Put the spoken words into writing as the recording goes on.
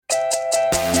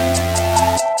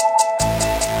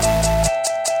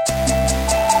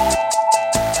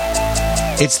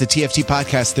It's the TFT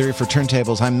Podcast, Theory for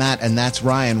Turntables. I'm Matt, and that's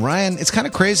Ryan. Ryan, it's kind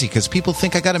of crazy because people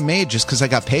think I got it made just because I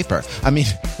got paper. I mean,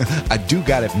 I do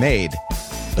got it made,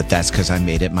 but that's because I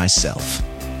made it myself.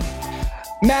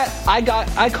 Matt,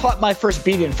 I caught my first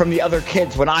beating from the other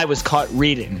kids when I was caught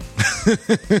reading.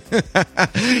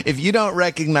 If you don't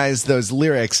recognize those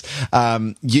lyrics,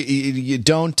 you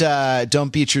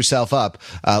don't beat yourself up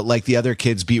like the other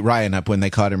kids beat Ryan up when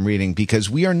they caught him reading, because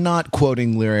we are not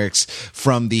quoting lyrics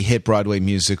from the hit Broadway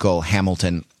musical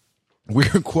Hamilton.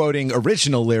 We're quoting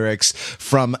original lyrics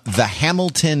from the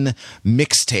Hamilton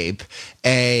mixtape,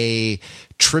 a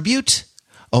tribute,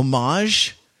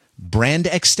 homage, brand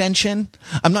extension.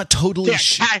 I'm not totally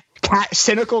sure.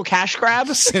 Cynical cash grab.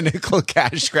 Cynical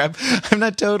cash grab. I'm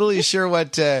not totally sure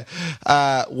what to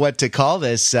call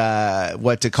this.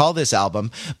 What to call this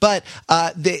album, but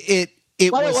Why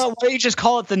don't you just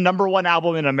call it the number one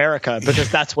album in America, because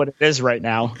that's what it is right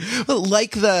now. Well,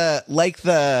 like the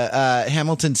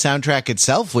Hamilton soundtrack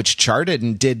itself, which charted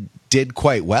and did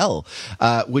quite well,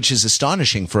 which is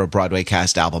astonishing for a Broadway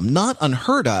cast album. Not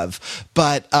unheard of,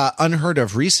 but unheard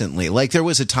of recently. Like, there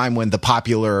was a time when the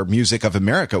popular music of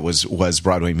America was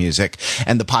Broadway music,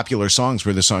 and the popular songs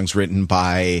were the songs written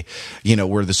by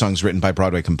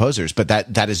Broadway composers. But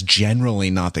that is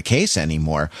generally not the case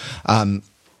anymore.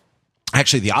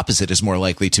 Actually, the opposite is more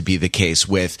likely to be the case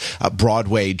with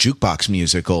Broadway jukebox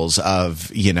musicals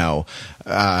of,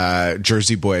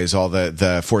 Jersey Boys, all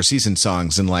the Four Seasons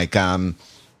songs, and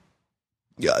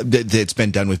it's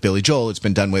been done with Billy Joel. It's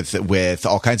been done with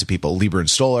all kinds of people, Lieber and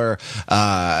Stoller,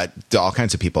 all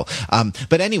kinds of people.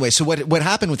 But anyway, so what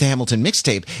happened with the Hamilton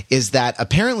mixtape is that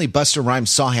apparently Busta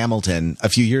Rhymes saw Hamilton a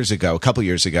couple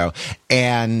years ago,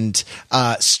 and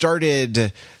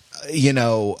started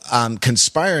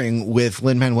conspiring with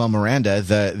Lin-Manuel Miranda,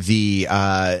 the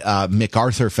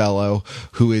MacArthur Fellow,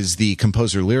 who is the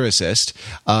composer lyricist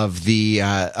of the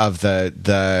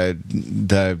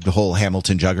whole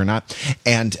Hamilton juggernaut,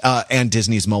 and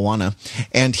Disney's Moana,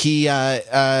 and he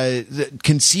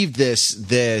conceived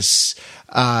this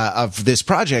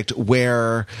project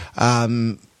where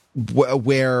some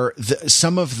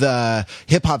of the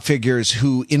hip hop figures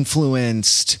who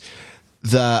influenced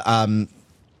the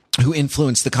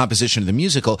composition of the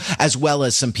musical, as well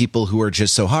as some people who are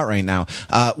just so hot right now,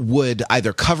 would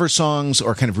either cover songs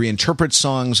or kind of reinterpret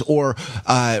songs, or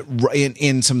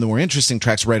in some of the more interesting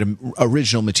tracks, write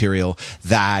original material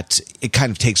that it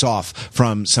kind of takes off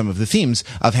from some of the themes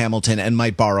of Hamilton and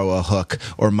might borrow a hook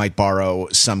or might borrow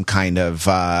some kind of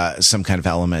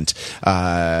element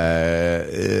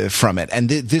from it. And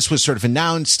this was sort of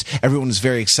announced. Everyone was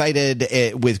very excited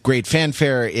with great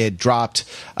fanfare. It dropped.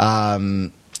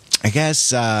 I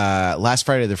guess last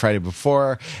Friday or the Friday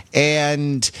before,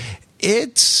 and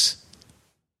it's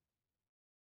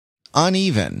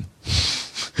uneven.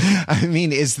 I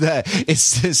mean, it's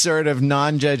the sort of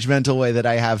non-judgmental way that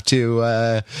I have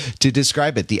to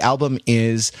describe it. The album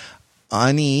is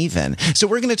uneven. So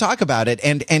we're going to talk about it,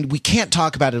 and we can't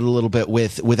talk about it a little bit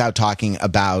without talking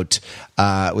about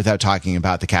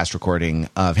the cast recording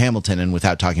of Hamilton, and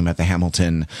without talking about the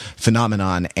Hamilton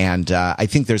phenomenon. And I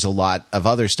think there's a lot of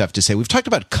other stuff to say. We've talked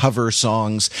about cover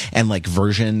songs and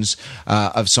versions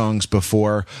of songs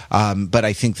before, but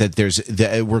I think that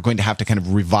we're going to have to kind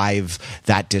of revive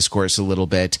that discourse a little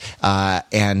bit,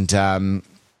 and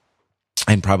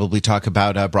probably talk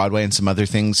about Broadway and some other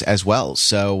things as well.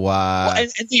 So,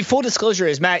 and the full disclosure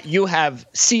is, Matt, you have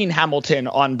seen Hamilton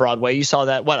on Broadway. You saw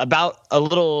that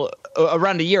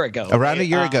around a year ago. Around a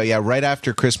year ago, yeah, right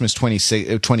after Christmas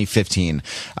 2015,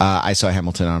 I saw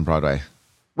Hamilton on Broadway.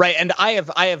 Right, and I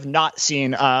have not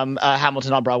seen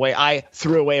Hamilton on Broadway. I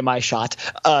threw away my shot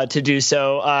to do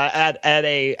so at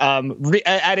a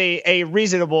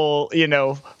reasonable,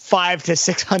 $500 to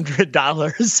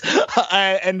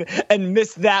 $600, and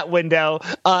missed that window,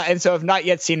 and so have not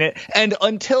yet seen it. And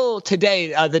until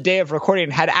today, the day of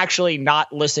recording, had actually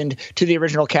not listened to the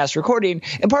original cast recording,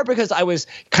 in part because I was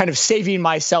kind of saving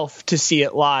myself to see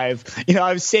it live.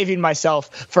 I was saving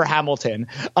myself for Hamilton,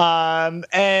 and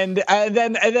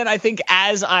then I think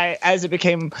as it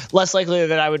became less likely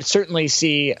that I would certainly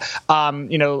see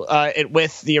it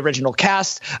with the original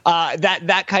cast,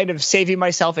 that kind of saving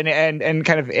myself and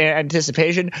kind of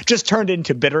anticipation just turned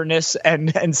into bitterness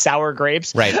and sour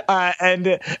grapes. Right.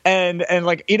 And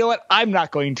what? I'm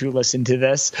not going to listen to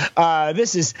this.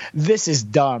 This is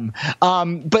dumb.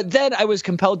 But then I was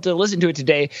compelled to listen to it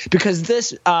today because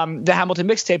the Hamilton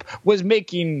mixtape was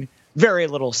making very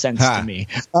little sense to me,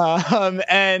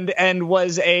 and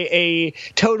was a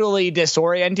totally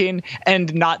disorienting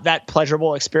and not that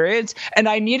pleasurable experience. And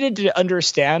I needed to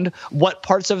understand what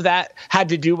parts of that had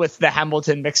to do with the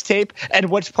Hamilton mixtape, and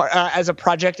which part as a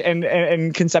project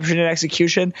and conception and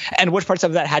execution, and which parts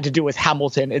of that had to do with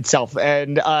Hamilton itself.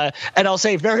 And I'll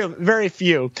say very, very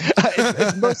few.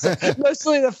 It's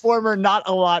mostly the former, not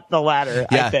a lot the latter.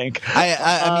 Yeah. I think.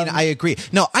 I mean, I agree.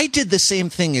 No, I did the same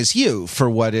thing as you for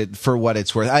what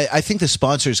it's worth. I think the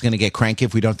sponsor is going to get cranky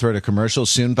if we don't throw to commercial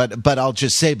soon. But I'll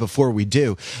just say before we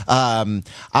do,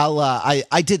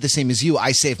 I did the same as you.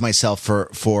 I saved myself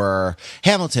for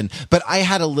Hamilton, but I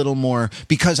had a little more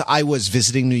because I was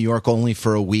visiting New York only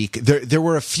for a week. There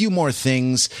were a few more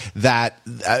things that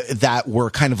were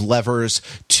kind of levers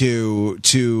to.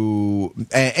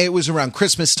 It was around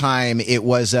Christmas time. It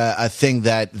was a thing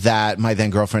that my then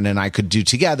girlfriend and I could do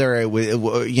together. It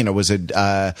was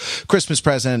a Christmas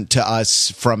present to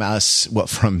us from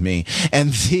me,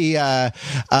 and the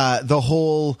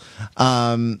whole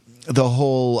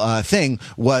thing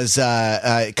was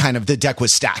kind of the deck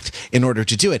was stacked in order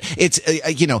to do it. It's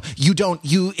you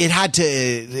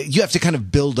have to kind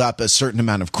of build up a certain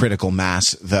amount of critical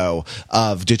mass though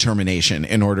of determination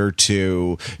in order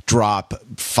to drop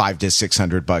 $500 to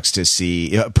 $600 to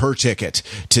see per ticket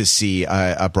to see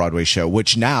a Broadway show,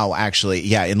 which now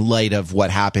actually, in light of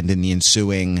what happened in the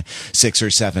ensuing 6 or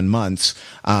 7 months,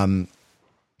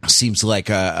 seems like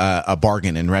a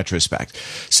bargain in retrospect.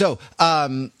 So,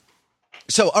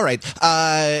 all right.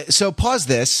 So pause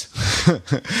this,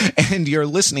 and your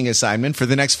listening assignment for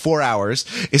the next 4 hours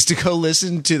is to go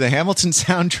listen to the Hamilton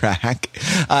soundtrack,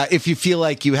 if you feel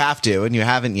like you have to, and you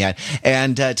haven't yet,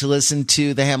 and to listen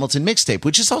to the Hamilton mixtape,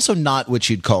 which is also not what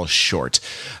you'd call short.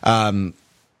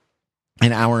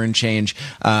 An hour and change,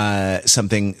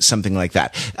 something like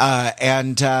that.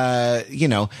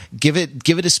 Give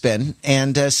it a spin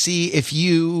and see if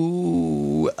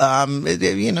you,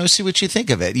 see what you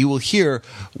think of it. You will hear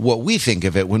what we think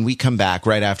of it when we come back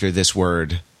right after this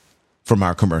word from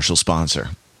our commercial sponsor.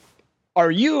 Are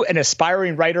you an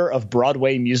aspiring writer of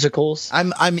Broadway musicals?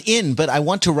 I'm in, but I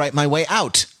want to write my way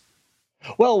out.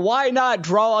 Well, why not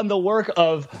draw on the work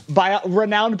of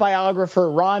renowned biographer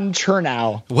Ron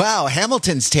Chernow? Wow,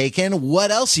 Hamilton's taken.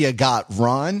 What else you got,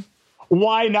 Ron?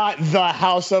 Why not the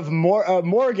House of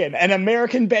Morgan, an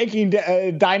American banking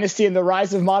dynasty and the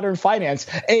rise of modern finance,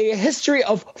 a history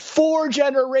of 4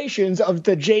 generations of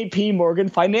the J.P. Morgan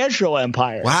financial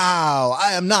empire? Wow,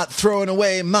 I am not throwing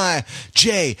away my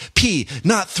J.P.,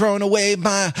 not throwing away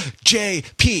my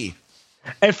J.P.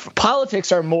 If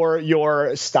politics are more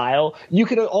your style, you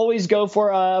could always go for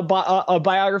a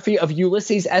biography of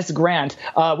Ulysses S. Grant,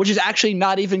 which is actually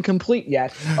not even complete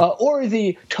yet, or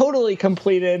the totally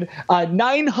completed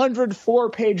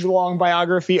 904-page long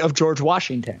biography of George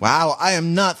Washington. Wow, I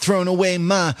am not throwing away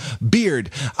my beard.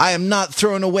 I am not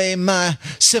throwing away my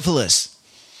syphilis.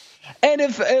 And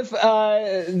if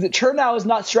the Chernow is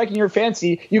not striking your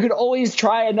fancy, you could always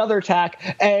try another tack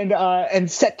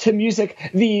and set to music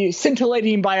the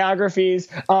scintillating biographies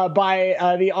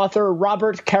by the author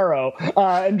Robert Caro,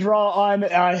 and draw on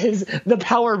the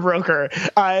Power Broker,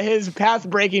 his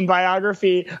path-breaking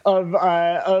biography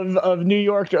of New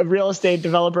York real estate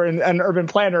developer and urban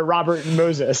planner Robert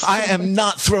Moses. I am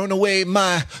not throwing away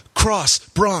my cross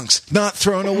Bronx. Not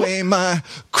throwing away my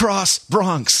cross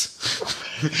Bronx.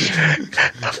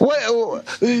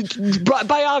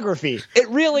 Biography. It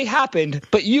really happened,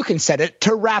 but you can set it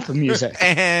to rap music.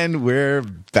 And we're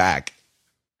back.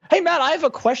 Hey, Matt, I have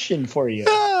a question for you.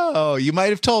 Oh, you might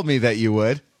have told me that you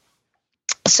would.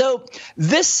 So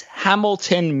this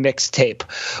Hamilton mixtape,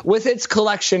 with its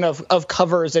collection of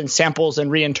covers and samples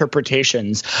and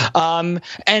reinterpretations,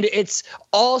 and its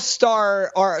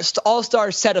all-star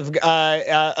set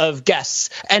of guests,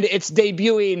 and it's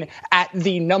debuting at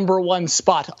the #1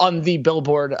 spot on the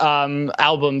Billboard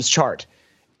albums chart,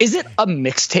 is it a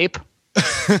mixtape?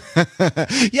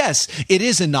 Yes, it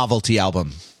is a novelty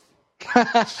album.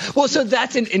 Well, so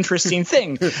that's an interesting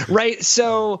thing, right?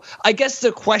 So I guess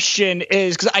the question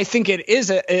is, because I think it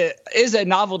is a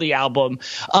novelty album.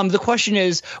 The question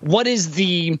is, what is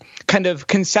the kind of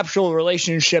conceptual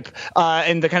relationship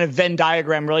and the kind of Venn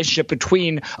diagram relationship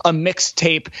between a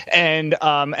mixtape and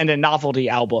a novelty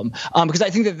album? Because I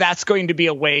think that that's going to be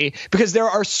a way, because there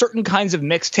are certain kinds of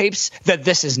mixtapes that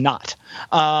this is not.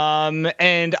 And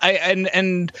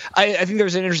I think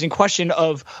there's an interesting question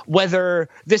of whether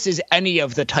this is any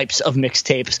of the types of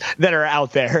mixtapes that are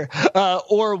out there,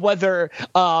 or whether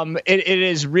it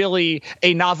is really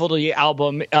a novelty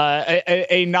album,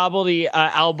 a novelty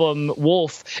album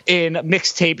wolf in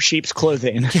mixtape sheep's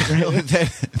clothing. I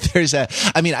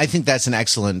think that's an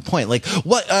excellent point. Like,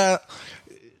 what? I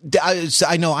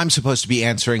know I'm supposed to be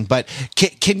answering, but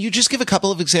can you just give a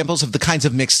couple of examples of the kinds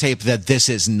of mixtape that this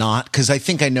is not? Because I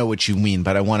think I know what you mean,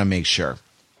 but I want to make sure.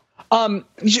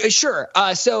 Sure.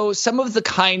 So some of the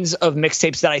kinds of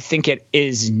mixtapes that I think it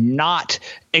is not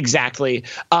exactly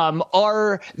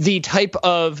are the type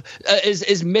of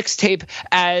is mixtape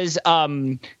as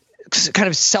kind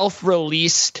of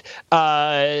self-released,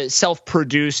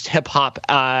 self-produced hip hop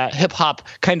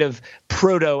kind of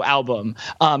proto album,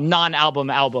 non-album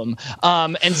album,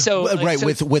 and so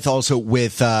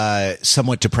with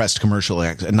somewhat depressed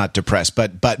not depressed,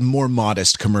 but more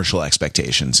modest commercial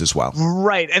expectations as well.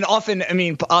 Right, and often,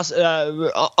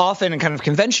 often kind of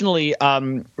conventionally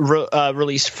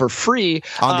released for free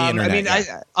on the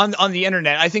internet. On the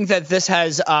internet. I think that this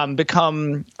has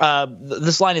become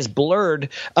this line is blurred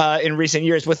in recent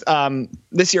years. With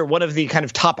this year, one of the kind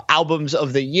of top albums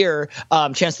of the year,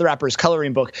 Chance the Rapper's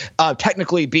Coloring Book,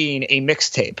 technically being a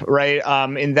mixtape, right?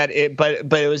 In that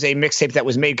but it was a mixtape that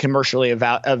was made commercially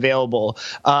available,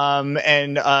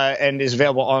 and is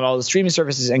available on all the streaming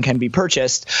services and can be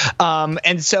purchased.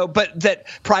 And so, but that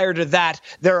prior to that,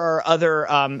 there are other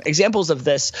examples of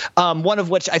this. One of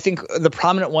which I think the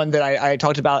prominent one that I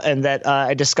talked about and that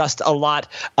I discussed a lot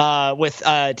with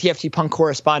TFT Punk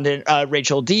correspondent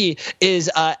Rachel D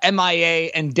is MIA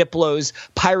and Diplo's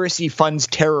Piracy Funds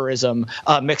Terrorism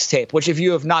mixtape, which if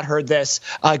you have not heard this,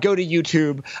 go to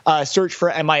YouTube, search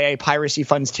for MIA Piracy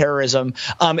Funds Terrorism.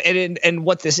 And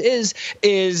what this is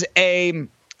a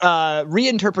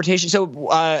reinterpretation. So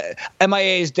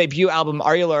MIA's debut album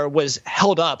Arylar was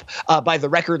held up by the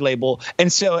record label,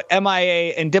 and so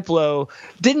MIA and Diplo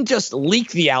didn't just leak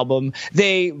the album;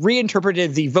 they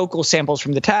reinterpreted the vocal samples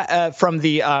from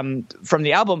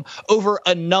the album over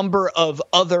a number of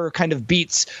other kind of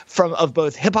beats of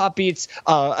both hip hop beats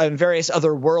and various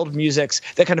other world musics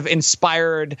that kind of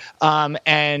inspired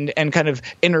and kind of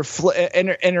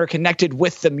interconnected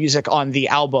with the music on the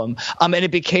album, and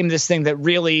it became this thing that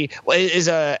really is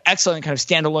a excellent kind of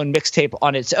standalone mixtape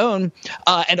on its own,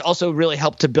 and also really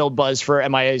helped to build buzz for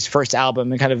MIA's first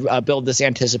album and kind of build this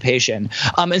anticipation.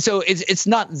 And so it's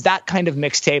not that kind of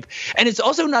mixtape, and it's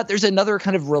also not. There's another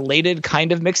kind of related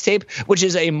kind of mixtape, which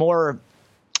is a more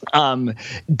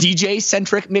DJ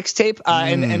centric mixtape,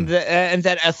 and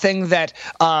that a thing that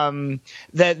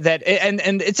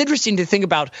it's interesting to think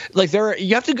about. Like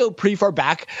you have to go pretty far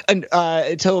back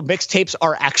until mixtapes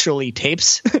are actually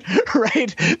tapes,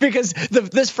 right? Because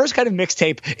this first kind of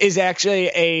mixtape is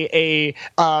actually a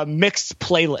mixed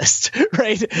playlist,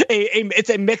 right?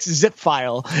 It's a mixed zip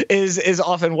file is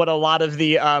often what a lot of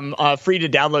the free to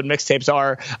download mixtapes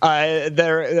are.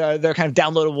 They're kind of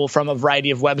downloadable from a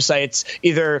variety of websites,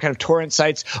 either kind of torrent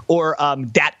sites or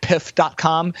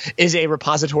datpiff.com is a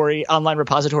online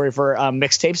repository for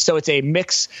mixtapes. So it's a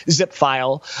mix zip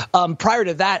file. Prior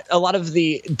to that, a lot of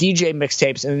the DJ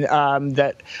mixtapes and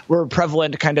that were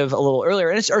prevalent kind of a little earlier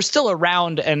and are still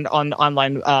around and on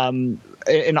online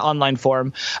in online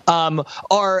form,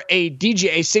 are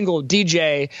a single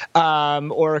DJ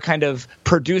or a kind of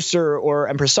producer or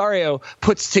impresario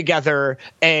puts together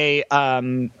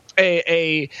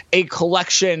a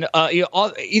collection,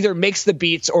 either makes the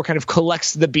beats or kind of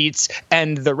collects the beats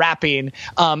and the rapping,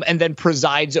 and then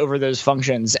presides over those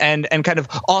functions, and kind of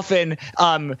often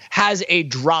has a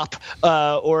drop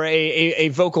or a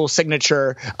vocal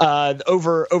signature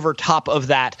over top of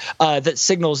that that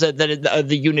signals that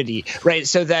the unity, right?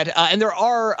 So that and there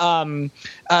are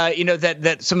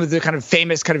that some of the kind of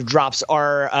famous kind of drops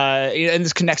are and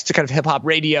this connects to kind of hip hop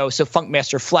radio. So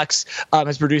Funkmaster Flex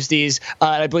has produced these.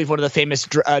 I believe one of the famous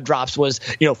drops was,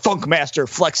 Funkmaster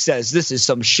Flex says, "This is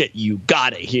some shit you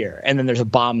gotta hear," and then there's a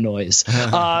bomb noise.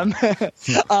 And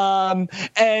I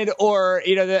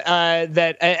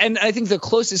think the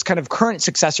closest kind of current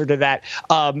successor to that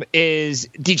is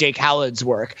DJ Khaled's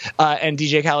work, and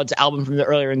DJ Khaled's album from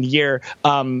earlier in the year,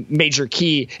 Major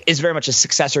Key, is very much a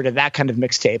successor to that kind of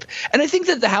mixtape. And I think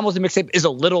that the Hamilton mixtape is a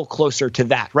little closer to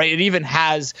that, right? It even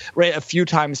has a few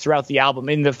times throughout the album,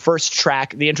 in the first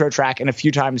track, the intro track, and a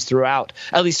few times throughout,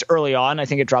 at least early on. I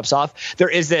think it drops off. There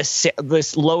is this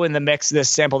low in the mix, this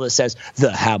sample that says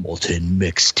the Hamilton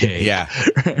mixtape. Yeah.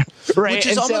 Right. Which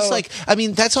is almost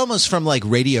that's almost from like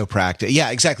radio practice.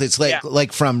 Yeah, exactly. It's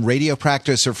like from radio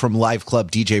practice or from live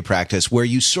club DJ practice, where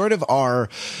you sort of are,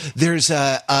 there's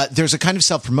a kind of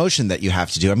self-promotion that you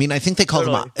have to do. I mean, I think they call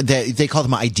them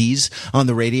them IDs on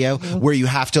the radio, where you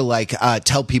have to like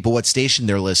tell people what station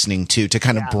they're listening to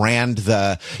kind of brand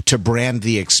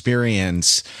the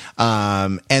experience.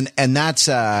 And that's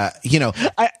I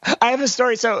have a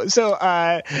story. So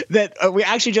that we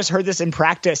actually just heard this in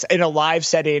practice in a live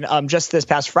setting just this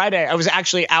past Friday. I was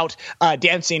actually out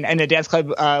dancing in a dance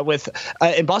club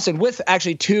in Boston with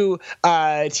actually two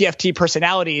TFT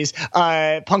personalities,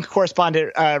 punk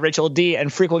correspondent Rachel D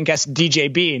and frequent guest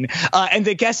DJ Bean. And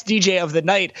the guest DJ of the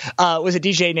night was a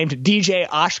DJ named DJ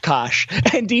Oshkosh.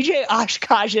 And DJ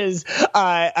Oshkosh's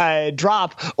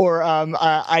drop or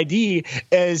ID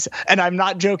is, and I'm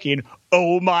not joking,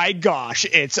 "Oh my gosh,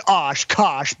 it's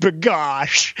Oshkosh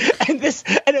Bagosh." And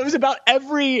it was about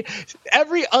every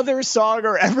other song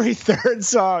or every third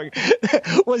song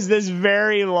was this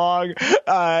very long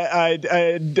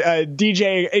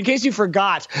DJ. In case you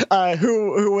forgot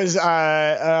who was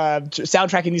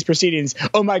soundtracking these proceedings,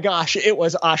 oh my gosh, it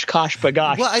was Oshkosh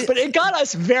Bagosh. Well, but it got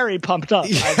us very pumped up,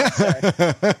 I would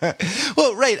say.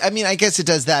 Well, right. I mean, I guess it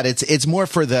does that. It's more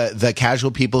for the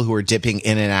casual people who are dipping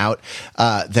in and out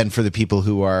than for the people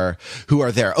who are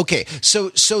there. Okay, so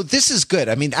this is good.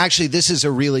 I mean, actually, this is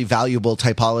a really valuable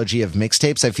typology of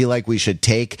mixtapes. I feel like we should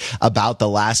take about the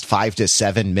last 5 to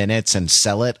 7 minutes and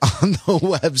sell it on the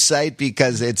website,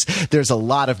 because there's a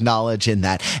lot of knowledge in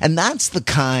that, and that's the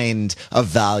kind of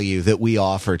value that we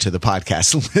offer to the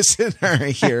podcast listener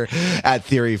here at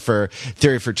Theory for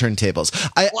Turntables.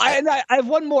 I have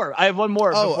one more.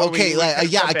 Oh, okay.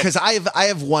 Because I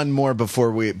have one more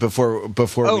before we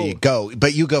go.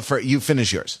 But you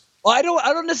finish yours. Well, I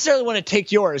don't necessarily want to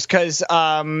take yours because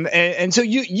and so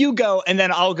you go and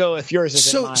then I'll go if yours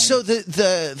is mine. So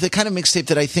the kind of mixtape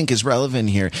that I think is relevant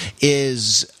here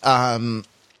is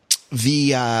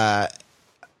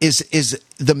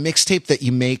the mixtape that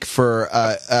you make for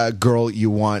a girl you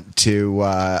want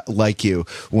to like you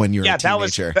when you're a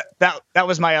teenager. That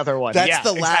was my other one. That's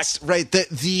the last, right?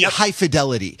 The high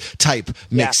fidelity type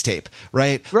mixtape,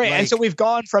 right? Right. Like, and so we've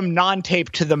gone from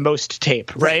non-tape to the most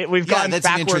tape, right? We've gone that's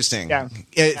backwards.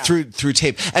 Interesting. Through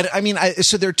tape. And I mean,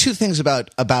 so there are two things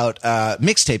about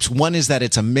mixtapes. One is that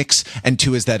it's a mix, and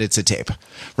two is that it's a tape,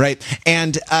 right?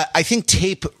 And I think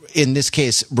tape in this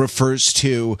case refers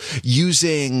to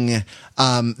using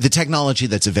the technology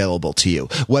that's available to you,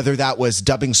 whether that was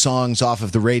dubbing songs off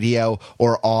of the radio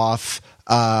or off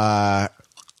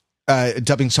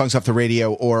dubbing songs off the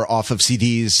radio or off of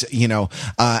CDs,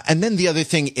 and then the other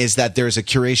thing is that there's a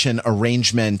curation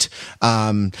arrangement.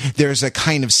 There's a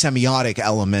kind of semiotic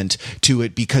element to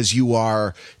it because you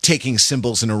are taking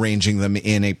symbols and arranging them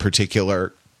in a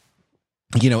particular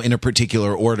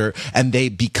order, and they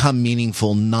become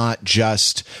meaningful not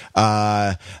just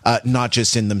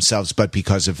in themselves, but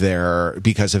because of their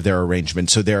arrangement.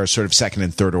 So there are sort of second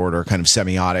and third order kind of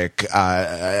semiotic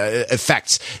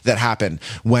effects that happen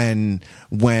when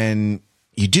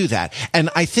you do that. And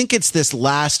I think it's this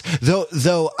last,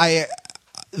 though I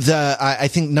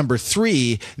think number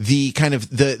 3, the kind of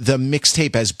the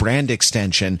mixtape as brand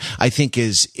extension, I think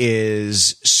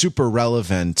is super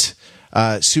relevant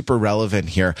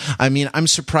here. I mean, I'm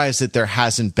surprised that there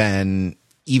hasn't been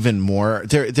even more.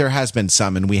 There has been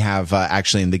some, and we have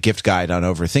actually in the gift guide on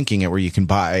Overthinking It, where you can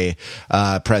buy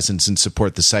presents and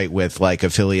support the site with like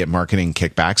affiliate marketing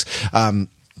kickbacks.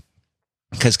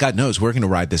 Because God knows we're going to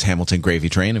ride this Hamilton gravy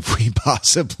train if we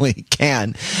possibly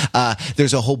can.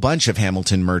 There's a whole bunch of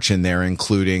Hamilton merch in there,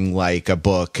 including like a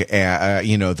book,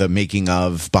 the making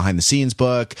of behind the scenes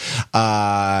book,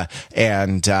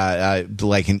 and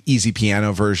like an easy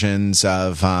piano versions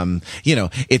of,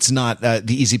 it's not, the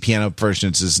easy piano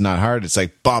versions is not hard. It's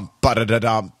like bump,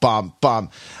 ba-da-da-dum, bump,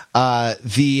 bump.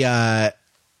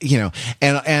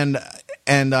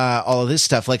 And all of this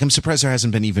stuff, like, I'm surprised there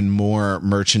hasn't been even more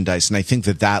merchandise. And I think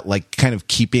that like kind of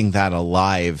keeping that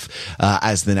alive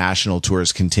as the national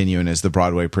tours continue and as the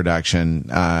Broadway production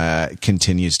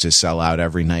continues to sell out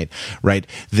every night, right?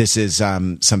 This is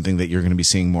something that you're going to be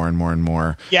seeing more and more and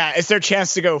more. Yeah, it's their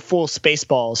chance to go full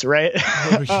Spaceballs, right?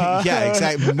 Yeah,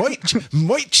 exactly.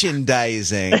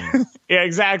 Merchandising. Yeah,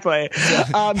 exactly.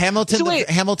 Hamilton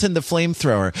the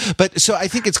flamethrower. But so I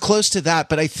think it's close to that.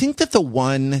 But I think that the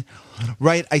one,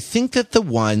 right? I think that the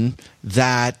one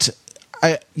that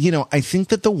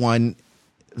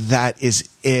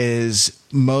is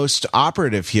most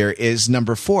operative here is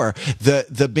number 4,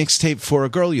 the mixtape for a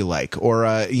girl you like, or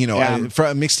for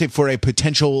a mixtape for a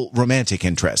potential romantic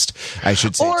interest, I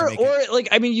should say.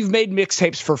 You've made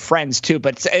mixtapes for friends too,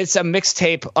 but it's a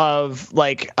mixtape of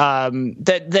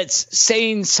that's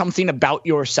saying something about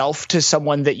yourself to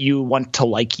someone that you want to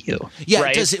like you. Yeah,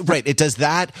 right? It does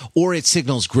that, or it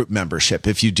signals group membership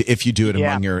if you do it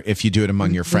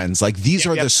among your friends. Like, these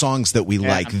are the songs that we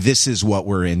like. This is what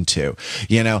we're into,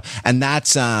 and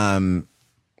that's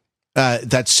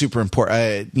super important.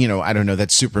 I don't know.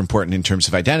 That's super important in terms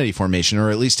of identity formation, or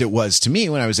at least it was to me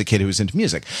when I was a kid who was into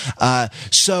music.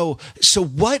 So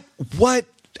what?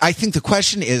 I think the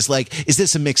question is, is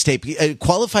this a mixtape?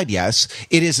 Qualified, yes.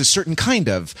 It is a certain kind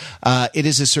of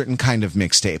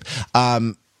mixtape.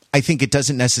 I think it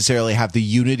doesn't necessarily have the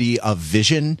unity of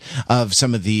vision of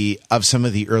some of the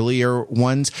earlier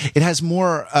ones. It has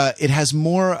more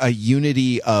a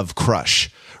unity of crush,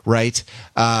 right?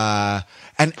 So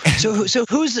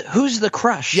who's the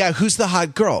crush? Yeah, who's the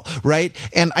hot girl, right?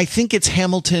 And I think it's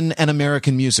Hamilton, an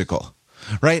American musical,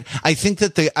 right? I think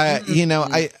that I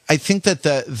think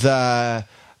that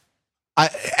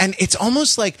and it's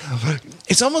almost like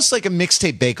a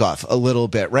mixtape bake-off a little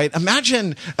bit, right?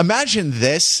 Imagine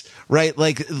this, right?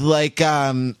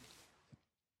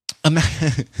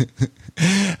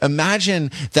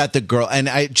 Imagine that the girl, and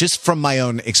I just from my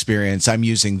own experience, I'm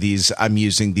using these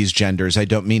genders. I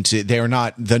don't mean to, they are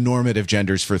not the normative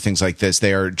genders for things like this.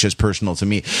 They are just personal to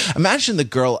me. Imagine the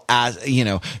girl,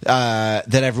 that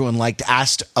everyone liked,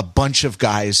 asked a bunch of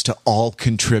guys to all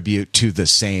contribute to the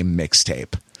same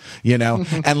mixtape.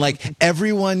 And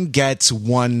everyone gets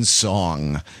one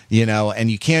song,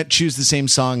 and you can't choose the same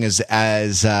song as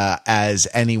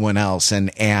anyone else,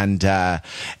 and to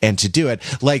do it,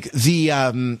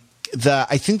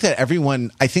 I think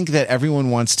that everyone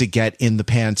wants to get in the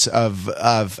pants of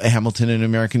Hamilton, an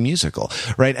American musical,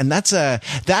 right? And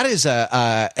that is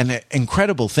an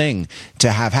incredible thing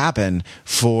to have happen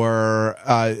for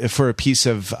a piece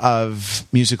of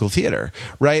musical theater,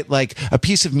 right? Like a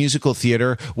piece of musical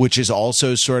theater, which is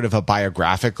also sort of a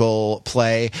biographical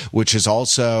play, which is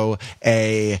also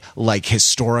a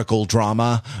historical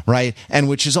drama, right? And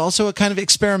which is also a kind of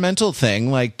experimental thing,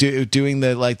 like doing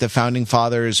the founding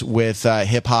fathers with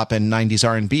hip hop and 90s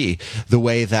R&B, the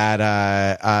way that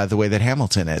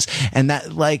Hamilton is, and that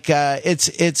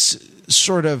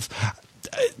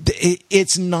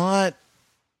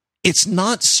it's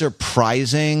not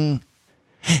surprising.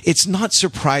 It's not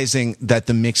surprising that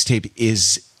the mixtape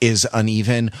is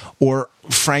uneven, or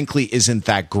frankly isn't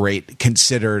that great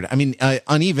considered. I mean,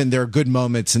 uneven. There are good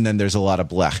moments, and then there's a lot of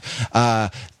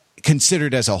blech.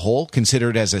 Considered as a whole,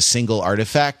 considered as a single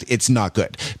artifact, it's not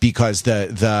good, because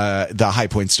the high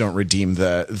points don't redeem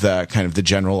the kind of the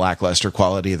general lackluster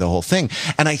quality of the whole thing.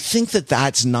 And I think that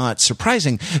that's not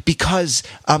surprising, because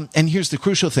and here's the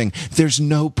crucial thing: there's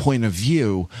no point of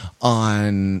view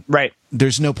on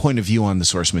There's no point of view on the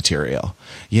source material,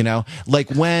 like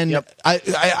when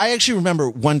I actually remember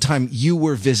one time you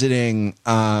were visiting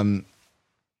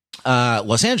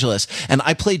Los Angeles, and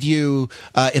I played you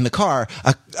in the car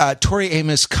Tori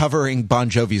Amos covering Bon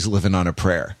Jovi's "Livin' on a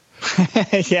Prayer."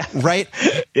 Yeah. Right.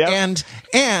 Yeah.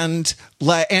 And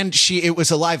it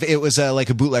was like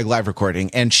a bootleg live recording,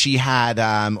 and she had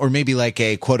or maybe like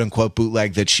a quote unquote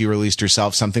bootleg that she released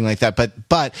herself, something like that,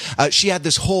 but she had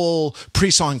this whole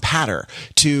pre-song patter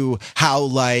to how,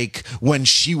 like, when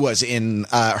she was in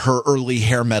her early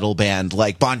hair metal band,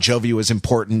 like Bon Jovi was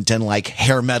important, and like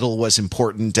hair metal was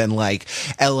important, and like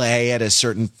LA at a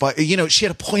certain, but she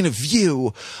had a point of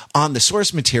view on the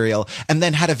source material, and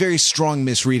then had a very strong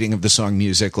misreading of the song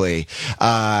musically,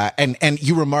 and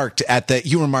you remarked at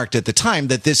the time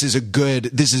that this is a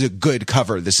good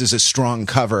cover. This is a strong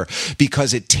cover,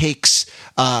 because it takes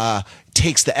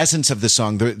the essence of the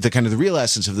song, the kind of the real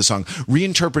essence of the song,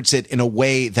 reinterprets it in a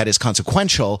way that is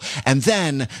consequential, and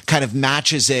then kind of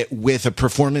matches it with a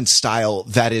performance style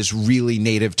that is really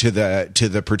native to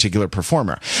the particular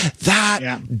performer.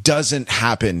 That doesn't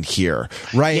happen here,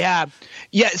 right? Yeah.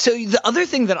 Yeah. So the other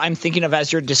thing that I'm thinking of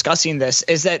as you're discussing this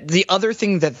is that the other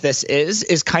thing that this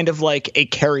is kind of like a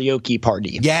karaoke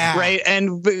party. Yeah. Right.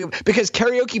 And because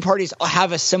karaoke parties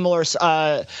have a similar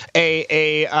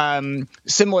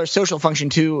similar social function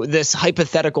to this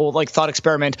hypothetical like thought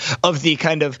experiment of the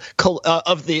kind of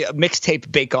the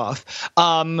mixtape Bake Off.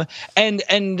 And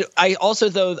I also,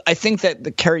 though, I think that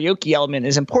the karaoke element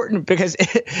is important because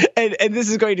and this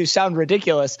is going to sound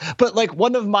ridiculous, but like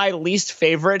one of my least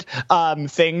favorite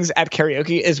things at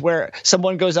karaoke is where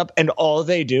someone goes up and all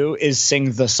they do is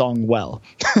sing the song well.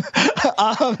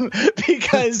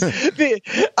 Because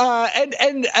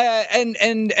and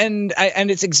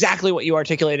it's exactly what you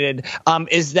articulated,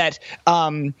 is that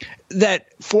that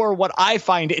for what I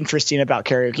find interesting about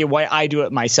karaoke, why I do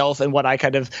it myself, and what I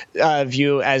kind of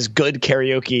view as good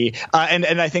karaoke,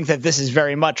 and I think that this is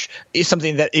very much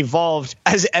something that evolved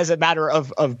as a matter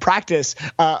of practice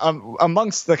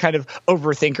amongst the kind of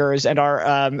overthinkers and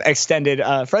our extended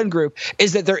friend group,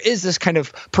 is that there is this kind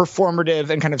of performative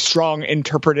and kind of strong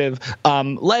interpretive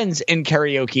lens in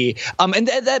karaoke, and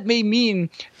that may mean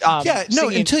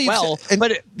until you well,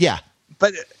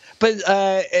 but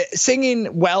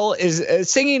singing well is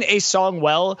singing a song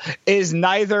well is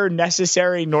neither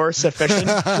necessary nor sufficient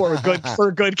for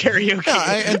good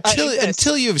karaoke. No,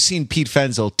 until you have seen Pete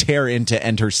Fenzel tear into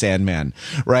Enter Sandman,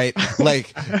 right?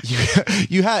 Like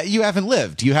you haven't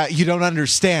lived. You don't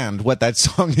understand what that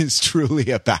song is truly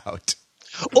about.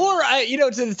 Or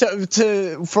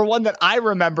for one that I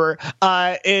remember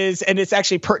is, and it's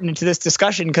actually pertinent to this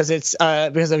discussion because it's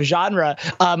because of genre.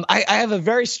 I have a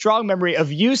very strong memory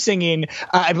of you singing,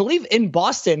 I believe in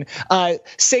Boston,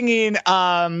 singing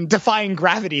 "Defying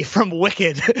Gravity" from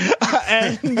Wicked,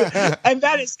 and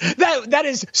that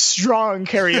is strong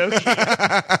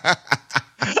karaoke.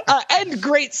 And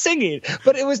great singing,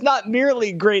 but it was not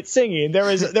merely great singing. There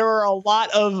were a lot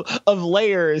of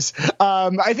layers.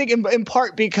 I think in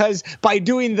part because by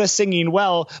doing the singing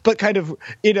well, but kind of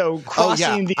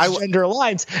crossing the gender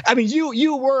lines. I mean,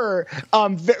 you were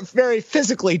very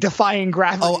physically defying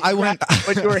gravity. Oh, I went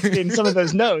when you were hitting some of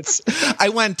those notes. I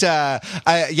went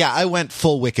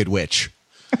full Wicked Witch.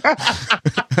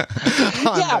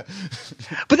 Yeah,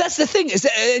 but that's the thing is,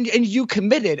 and you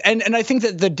committed, and I think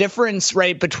that the difference,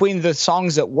 right, between the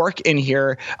songs that work in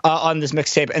here on this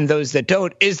mixtape and those that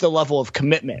don't is the level of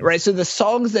commitment, right? So the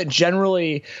songs that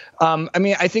generally,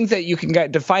 I think that you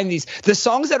can define the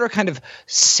songs that are kind of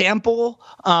sample,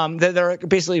 that are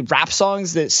basically rap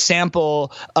songs that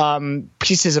sample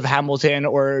pieces of Hamilton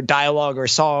or dialogue or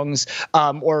songs,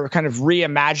 or kind of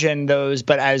reimagine those,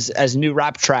 but as new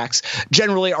rap tracks,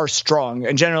 generally are strong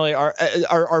and generally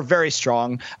are very strong.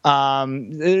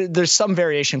 There's some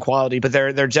variation quality, but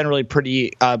they're generally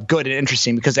pretty good and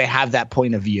interesting because they have that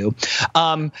point of view.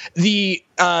 The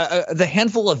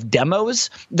handful of demos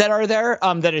that are there,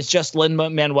 that is just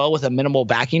Lin-Manuel with a minimal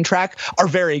backing track, are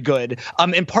very good.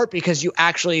 In part because you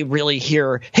actually really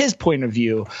hear his point of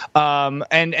view,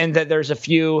 and that there's a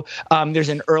few. There's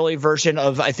an early version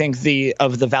of I think the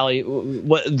Valley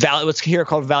what's here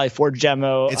called Valley Forge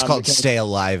demo. It's called "Stay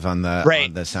Alive" on the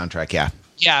soundtrack. Yeah.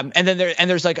 Yeah, and then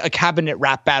there's like a cabinet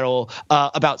rap battle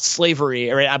about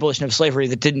slavery or abolition of slavery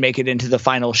that didn't make it into the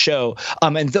final show,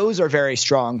 and those are very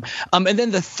strong. And then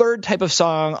the third type of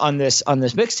song on this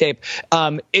mixtape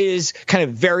is kind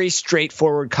of very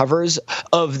straightforward covers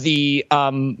of the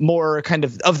more kind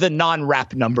of the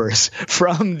non-rap numbers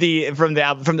from the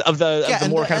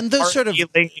more kind of sort of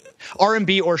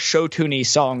R&B or show tuney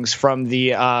songs from the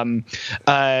from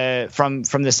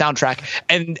the soundtrack,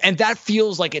 and that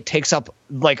feels like it takes up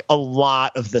like a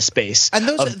lot of the space. And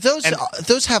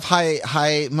those have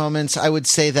high moments. I would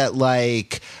say that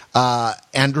like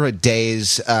Andra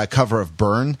Day's cover of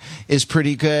Burn is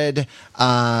pretty good.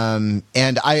 And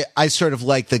I sort of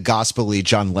like the gospel-y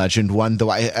John Legend one, though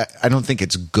I don't think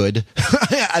it's good.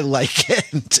 I like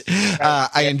it.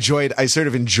 I sort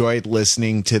of enjoyed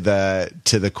listening to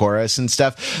the chorus and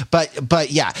stuff.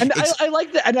 But yeah. And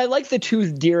I like the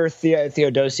two Dear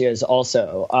Theodosias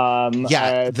also.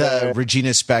 The Regina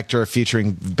Spektor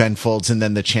featuring Ben Folds, and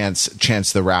then the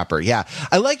Chance the Rapper. Yeah.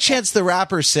 I like Chance the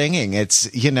Rapper singing. It's,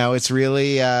 it's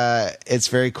really it's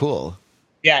very cool.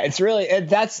 Yeah, it's really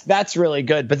that's really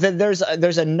good. But then there's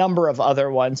a number of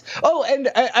other ones. Oh, and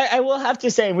I will have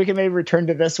to say, and we can maybe return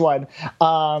to this one.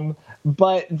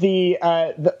 But the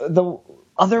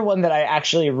other one that I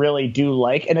actually really do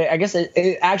like, and I guess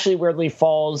it actually weirdly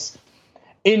falls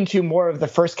into more of the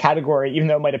first category, even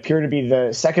though it might appear to be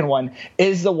the second one,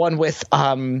 is the one with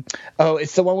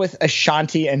it's the one with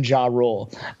Ashanti and Ja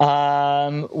Rule.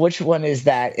 Which one is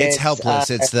that? It's Helpless.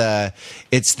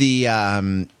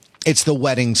 It's the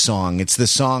wedding song. It's the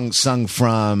song sung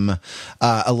from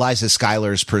Eliza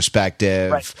Schuyler's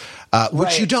perspective, right.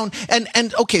 Which you don't.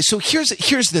 And okay, so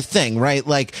here's the thing, right?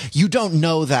 Like, you don't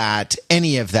know that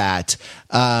any of that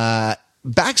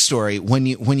backstory when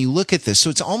you look at this. So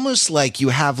it's almost like you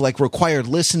have like required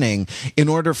listening in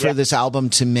order for this album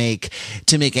to make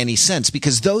any sense,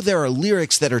 because though there are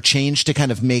lyrics that are changed to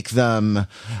kind of make them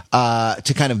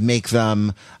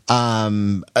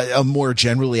more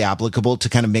generally applicable, to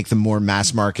kind of make them more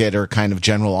mass market or kind of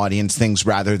general audience things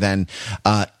rather than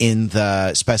in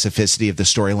the specificity of the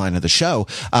storyline of the show.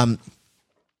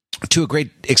 To a great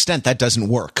extent, that doesn't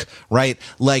work, right?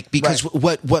 Like, because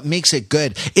what makes it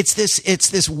good, it's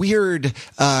this weird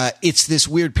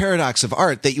paradox of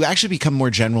art that you actually become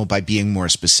more general by being more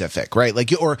specific, right?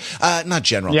 Like, not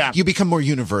general. Yeah. You become more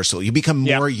universal. You become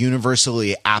more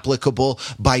universally applicable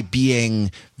by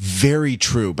being very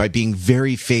true, by being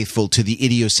very faithful to the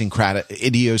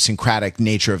idiosyncratic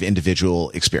nature of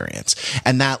individual experience.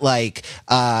 And that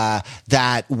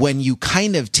when you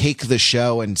kind of take the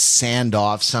show and sand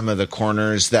off some of the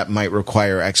corners that might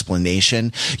require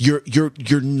explanation, you're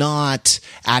not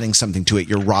adding something to it.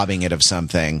 You're robbing it of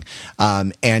something.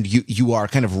 And you are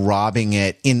kind of robbing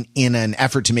it in an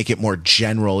effort to make it more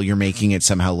general. You're making it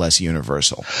somehow less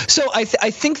universal. So I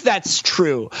think that's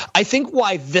true. I think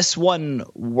why this one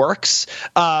works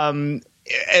better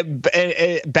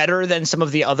than some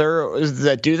of the others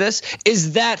that do this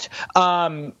is that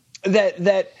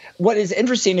that what is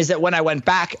interesting is that when I went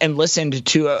back and listened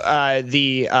to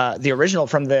the original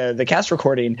from the cast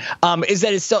recording, is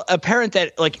that it's still apparent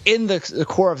that like in the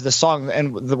core of the song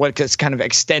and what gets kind of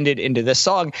extended into this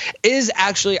song is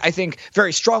actually, I think,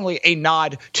 very strongly a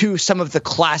nod to some of the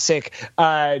classic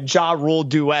Ja Rule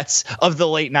duets of the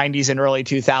late 90s and early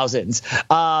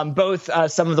 2000s.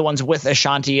 Both some of the ones with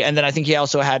Ashanti, and then I think he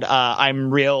also had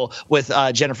I'm Real with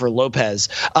Jennifer Lopez.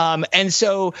 And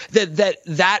so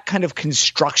that kind of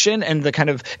construction and the kind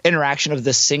of interaction of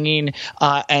the singing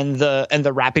and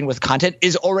the rapping with content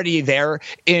is already there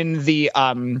in the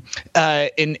in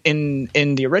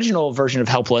the original version of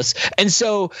Helpless. And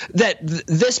so that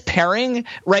this pairing,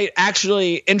 right,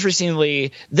 actually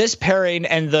interestingly, this pairing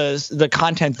and the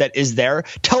content that is there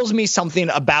tells me something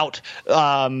about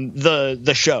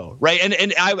the show, right?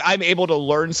 And I'm able to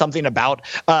learn something about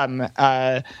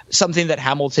something that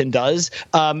Hamilton does,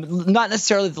 not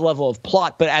necessarily at the level of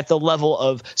plot, but at the level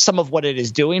of some of what it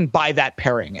is doing by that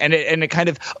pairing, and it kind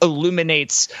of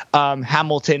illuminates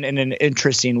Hamilton in an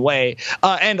interesting way.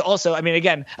 And also, I mean,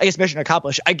 again, I guess mission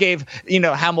accomplished. I gave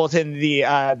Hamilton the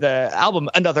album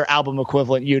another album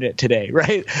equivalent unit today,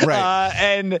 right?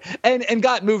 And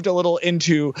got moved a little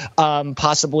into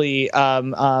possibly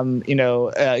going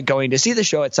to see the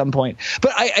show at some point.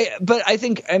 But I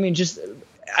think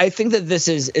that this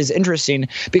is interesting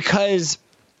because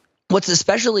what's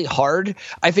especially hard,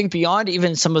 I think, beyond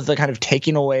even some of the kind of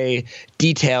taking away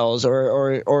details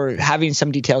or having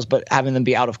some details but having them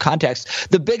be out of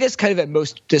context, the biggest kind of and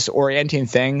most disorienting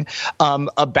thing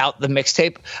about the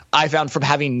mixtape I found from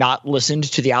having not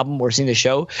listened to the album or seen the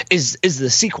show is the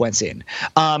sequencing.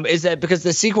 Is that because the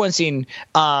sequencing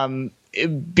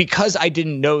because I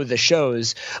didn't know the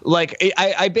shows, like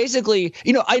I basically,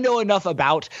 I know enough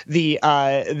about the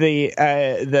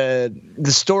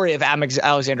story of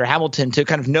Alexander Hamilton to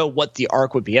kind of know what the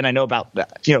arc would be, and I know about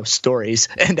stories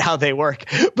and how they work,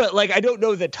 but like I don't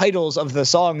know the titles of the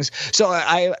songs, so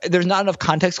there's not enough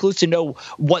context clues to know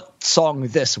what song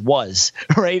this was,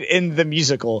 right, in the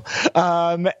musical,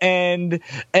 and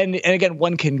again,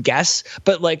 one can guess,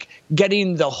 but like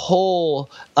getting the whole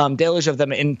deluge of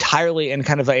them entirely in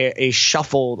kind of a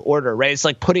shuffled order, right? It's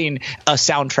like putting a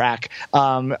soundtrack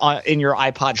in your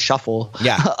iPod shuffle.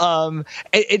 Yeah.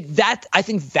 I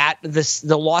think that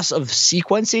the loss of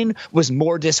sequencing was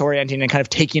more disorienting and kind of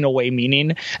taking away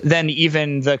meaning than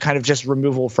even the kind of just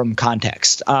removal from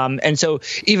context. And so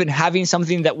even having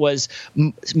something that was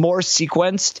more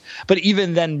sequenced, but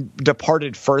even then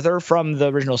departed further from the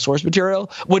original source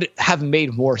material would have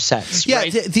made more sense. Yeah.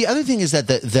 Right? The other thing is that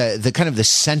the kind of the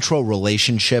central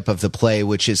relationship of the play,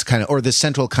 which is kind of, or the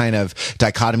central kind of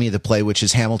dichotomy of the play, which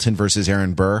is Hamilton versus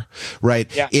Aaron Burr, right,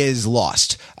 is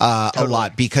lost a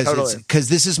lot because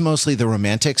this is mostly the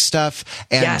romantic stuff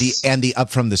and the up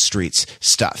from the streets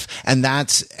stuff, and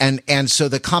that's and so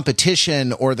the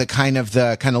competition or the kind of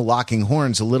locking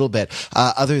horns a little bit,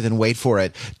 other than Wait For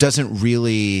It, doesn't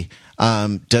really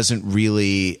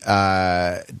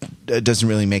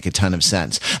make a ton of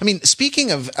sense. I mean,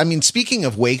 speaking of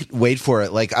Wait For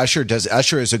It, like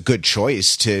Usher is a good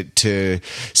choice to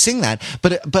sing that,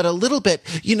 but a little bit,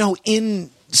 in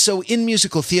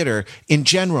musical theater in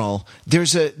general,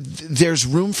 there's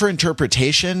room for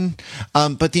interpretation,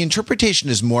 but the interpretation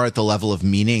is more at the level of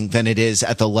meaning than it is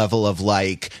at the level of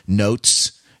like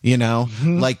notes. You know,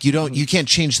 like you can't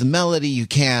change the melody. You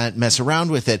can't mess around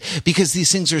with it because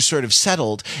these things are sort of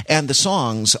settled, and the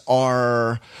songs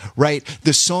are right.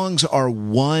 The songs are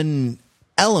one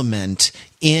element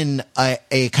in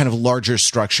a kind of larger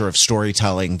structure of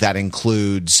storytelling that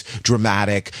includes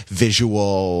dramatic,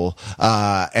 visual,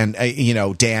 and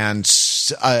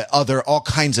dance, all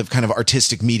kinds of kind of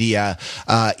artistic media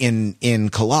in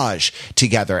collage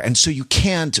together. And so you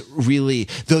can't really,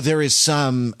 though there is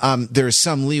some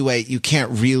leeway, you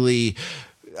can't really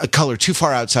color too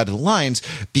far outside of the lines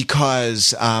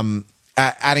because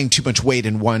adding too much weight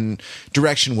in one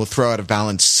direction will throw out of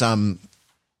balance some.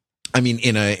 I mean,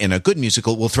 in a good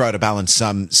musical, we'll throw out of balance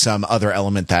some other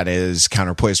element that is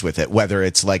counterpoised with it, whether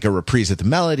it's like a reprise of the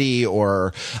melody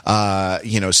or,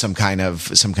 some kind of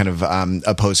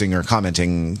opposing or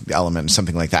commenting element,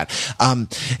 something like that.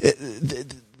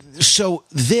 So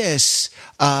this,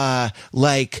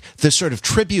 like the sort of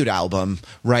tribute album,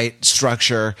 right,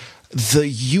 structure, the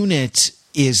unit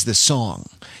is the song.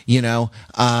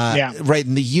 Right.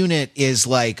 And the unit is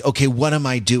like, okay, what am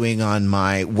I doing on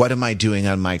my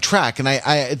track? And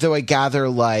I gather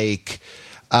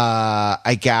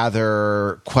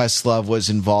Questlove was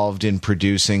involved in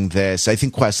producing this. I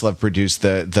think Questlove produced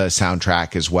the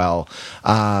soundtrack as well.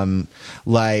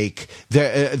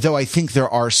 Though I think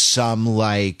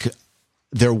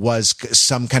there was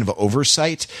some kind of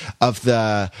oversight of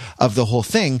the whole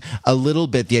thing a little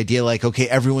bit. The idea like, okay,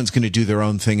 everyone's going to do their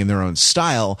own thing in their own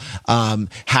style,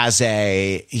 has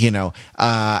it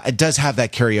does have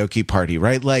that karaoke party,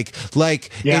 right?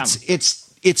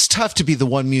 It's tough to be the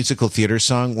one musical theater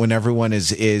song when everyone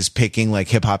is picking like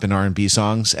hip hop and R&B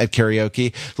songs at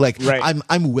karaoke. Like, right.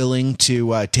 I'm willing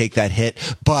to take that hit,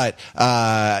 but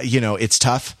it's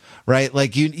tough. Right?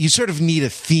 Like you sort of need a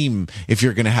theme if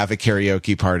you're going to have a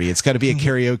karaoke party. It's got to be a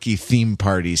karaoke theme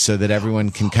party so that everyone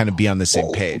can kind of be on the same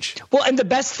page. Well, and the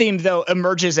best theme though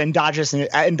emerges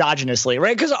endogenously,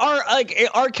 right? Because our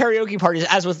karaoke parties,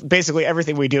 as with basically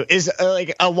everything we do, is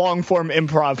like a long form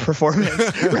improv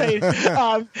performance, right?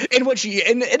 In which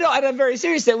at a very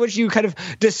serious in which you kind of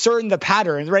discern the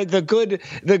patterns, right? The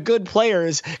good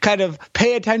players kind of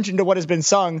pay attention to what has been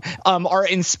sung, are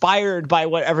inspired by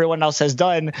what everyone else has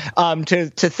done. To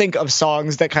think of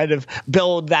songs that kind of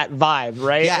build that vibe,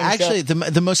 right? Yeah, and actually,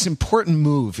 the most important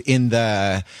move in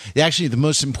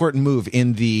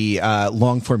the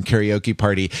long form karaoke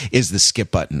party is the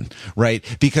skip button, right?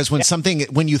 Because when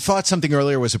you thought something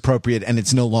earlier was appropriate and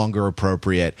it's no longer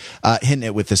appropriate, hitting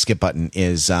it with the skip button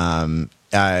is a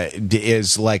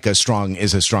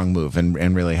strong move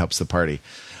and really helps the party.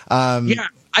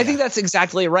 I think that's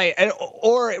exactly right.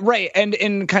 And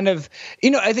in kind of,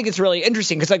 I think it's really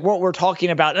interesting because like what we're talking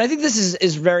about, and I think this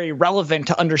is very relevant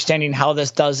to understanding how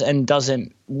this does and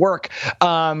doesn't work,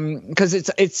 because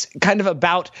it's kind of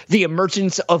about the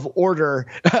emergence of order,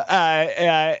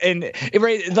 and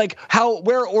right, like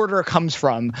where order comes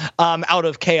from, out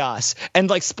of chaos. And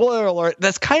like spoiler alert,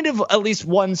 that's kind of at least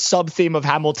one sub theme of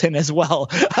Hamilton as well,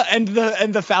 and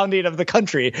the founding of the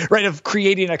country, right, of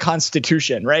creating a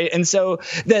constitution, right, and so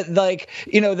that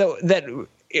that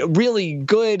really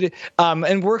good,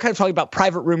 and we're kind of talking about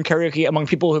private room karaoke among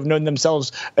people who have known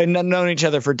themselves and known each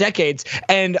other for decades,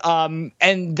 and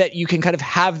that you can kind of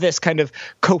have this kind of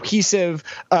cohesive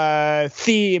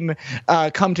theme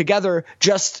come together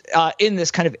just in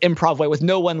this kind of improv way with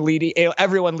no one leading,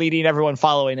 everyone leading, everyone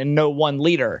following, and no one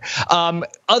leader.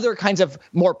 Other kinds of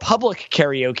more public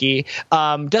karaoke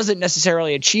doesn't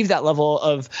necessarily achieve that level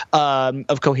of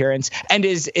coherence, and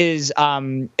is there's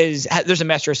a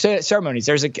master of ceremonies.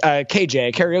 There's a KJ,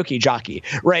 a karaoke jockey,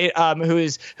 right? Who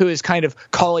is kind of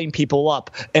calling people up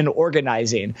and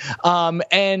organizing.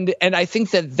 And I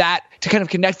think that to kind of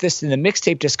connect this in the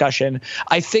mixtape discussion,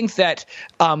 I think that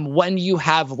when you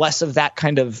have less of that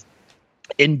kind of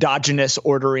endogenous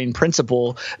ordering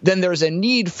principle, then there's a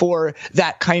need for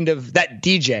that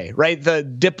DJ, right? The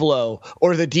Diplo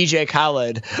or the DJ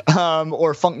Khaled,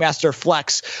 or Funkmaster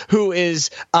Flex, who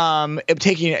is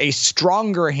taking a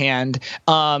stronger hand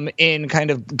in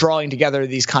kind of drawing together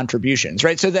these contributions,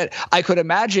 right? So that I could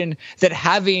imagine that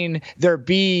having there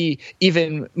be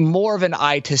even more of an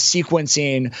eye to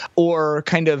sequencing or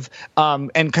kind of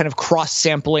cross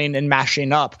sampling and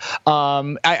mashing up.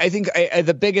 I think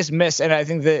the biggest miss, and I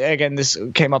think that again this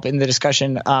came up in the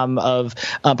discussion of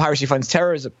Piracy Funds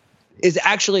Terrorism, is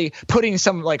actually putting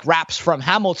some like raps from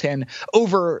Hamilton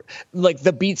over like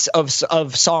the beats of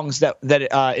songs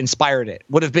that inspired it.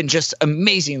 Would have been just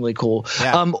amazingly cool.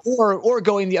 Yeah. Or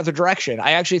going the other direction.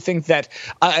 I actually think that,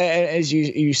 as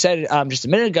you said just a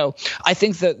minute ago, I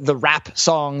think that the rap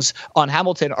songs on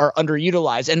Hamilton are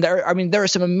underutilized, and there are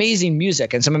some amazing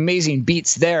music and some amazing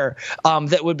beats there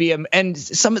that would be and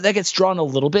some that gets drawn a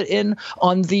little bit in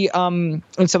on the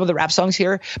in some of the rap songs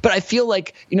here. But I feel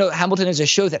like, you know, Hamilton is a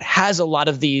show that has a lot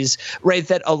of these, right?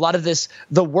 That a lot of this,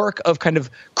 the work of kind of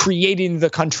creating the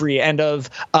country and of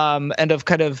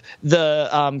kind of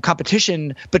the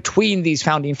competition between these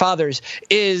founding fathers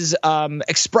is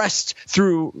expressed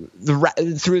through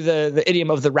the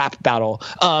idiom of the rap battle,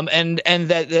 and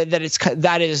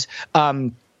that is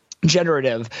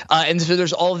generative, and so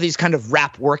there's all of these kind of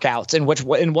rap workouts in which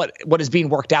what is being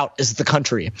worked out is the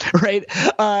country, right?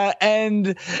 And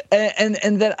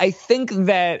that I think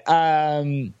that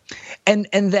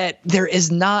and that there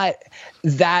is not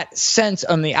that sense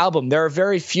on the album. There are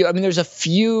very few. I mean, there's a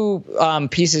few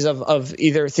pieces of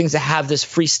either things that have this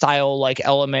freestyle like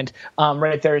element.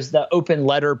 Right, there's the open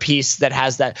letter piece that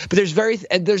has that, but there's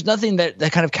nothing that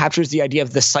kind of captures the idea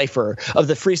of the cipher, of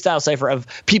the freestyle cipher, of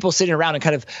people sitting around and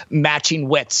kind of matching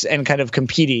wits and kind of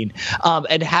competing,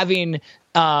 and having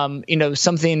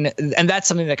something, and that's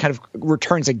something that kind of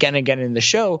returns again and again in the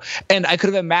show. And I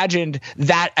could have imagined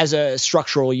that as a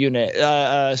structural unit,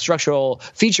 structural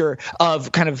feature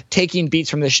of kind of taking beats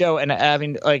from the show and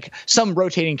having like some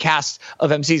rotating cast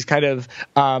of MCs kind of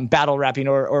battle rapping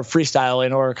or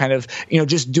freestyling or kind of,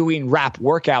 just doing rap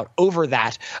workout over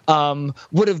that,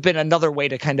 would have been another way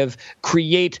to kind of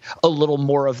create a little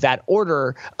more of that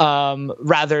order,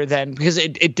 rather than, because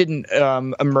it didn't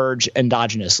emerge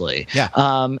endogenously. Yeah.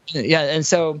 And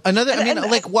so another,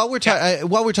 while we're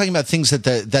talking about things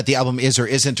that the album is or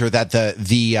isn't, or that that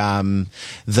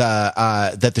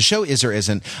the show is or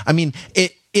isn't, I mean,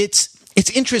 it's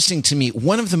interesting to me.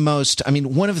 One of the most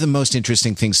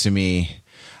interesting things to me,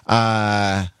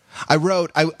 I wrote,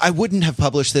 I wouldn't have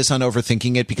published this on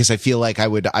Overthinking It because I feel like I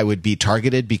would be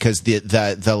targeted, because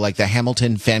the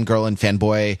Hamilton fangirl and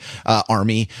fanboy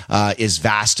army is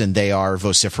vast, and they are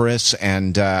vociferous,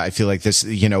 and I feel like this,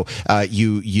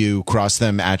 you cross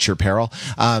them at your peril.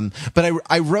 But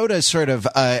I wrote a sort of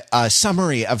a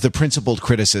summary of the principled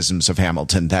criticisms of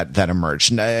Hamilton that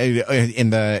emerged in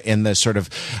the sort of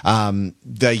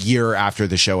the year after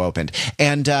the show opened,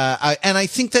 and I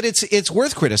think that it's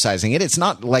worth criticizing it. It's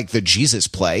not like the Jesus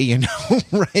play,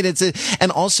 right?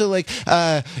 And also like,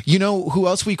 who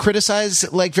else we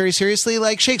criticize like very seriously,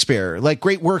 like Shakespeare, like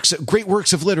great works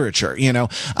of literature,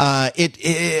 and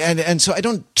so I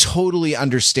don't totally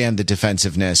understand the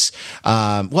defensiveness.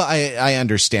 I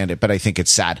understand it, but I think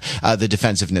it's sad, the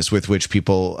defensiveness with which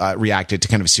people reacted to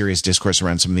kind of serious discourse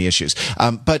around some of the issues.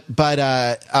 But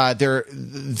the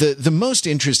most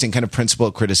interesting kind of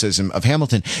principled criticism of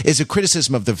Hamilton is a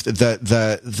criticism of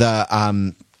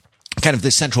the kind of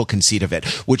the central conceit of it,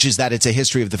 which is that it's a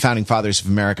history of the founding fathers of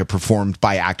America performed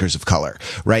by actors of color,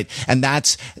 right? And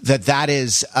that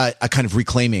is a kind of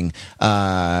reclaiming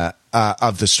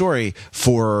of the story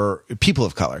for people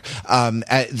of color,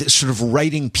 sort of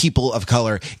writing people of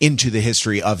color into the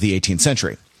history of the 18th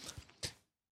century.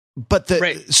 But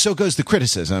so goes the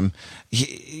criticism.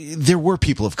 There were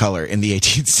people of color in the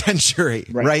 18th century,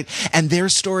 right? And their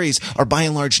stories are by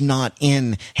and large not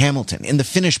in Hamilton. In the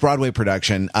finished Broadway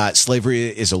production, slavery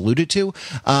is alluded to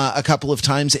a couple of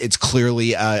times. It's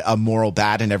clearly a moral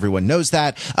bad, and everyone knows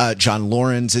that. John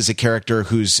Laurens is a character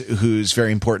who's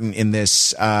very important in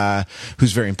this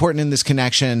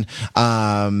connection.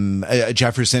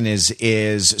 Jefferson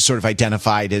is sort of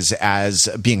identified as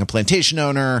being a plantation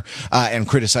owner and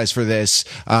criticized for this,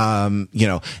 but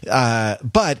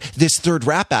this third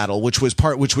rap battle, which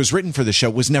was written for the show,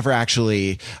 was never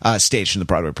actually staged in the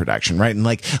Broadway production, right? And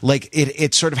like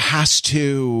it sort of has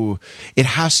to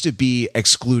be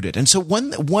excluded. And so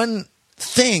one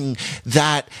thing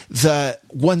that the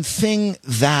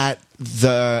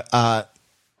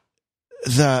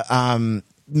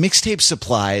mixtape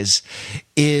supplies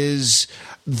is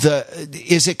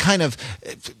it kind of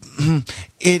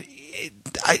it.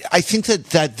 I think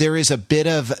that there is a bit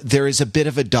of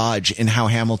a dodge in how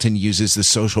Hamilton uses the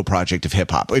social project of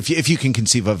hip hop. If you can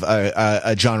conceive of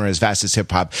a genre as vast as hip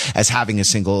hop as having a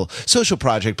single social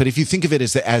project, but if you think of it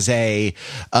as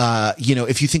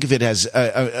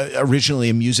originally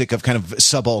a music of kind of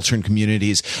subaltern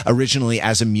communities, originally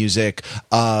as a music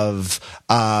of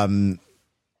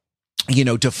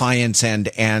defiance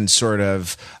and sort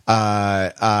of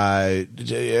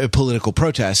political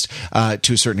protest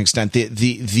to a certain extent.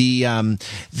 The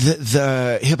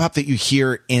hip hop that you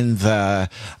hear in the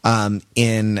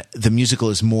musical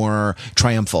is more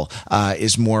triumphal,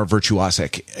 is more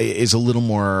virtuosic, is a little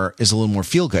more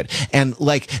feel good, and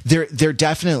like there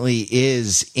definitely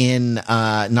is in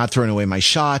Not Throwing Away My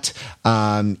Shot,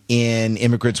 in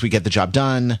Immigrants We Get the Job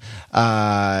Done.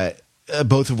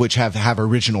 Both of which have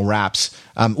original raps.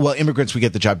 Immigrants We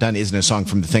Get the Job Done isn't a song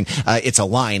from the thing. It's a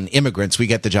line. Immigrants We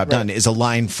Get the Job Done is a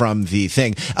line from the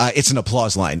thing. It's an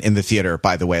applause line in the theater,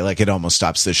 by the way. Like, it almost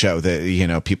stops the show.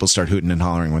 People start hooting and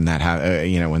hollering when that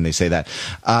when they say that.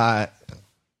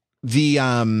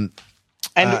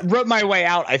 Wrote My Way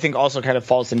Out, I think, also kind of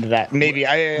falls into that. Maybe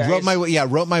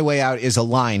Wrote My Way Out is a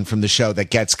line from the show that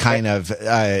gets kind of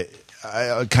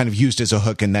used as a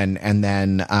hook, and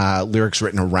then lyrics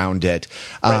written around it.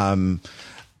 And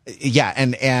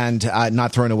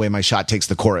Not Throwing Away My Shot takes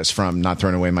the chorus from Not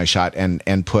Throwing Away My Shot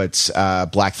and puts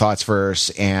Black Thought's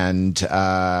verse, and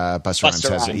Busta Rhymes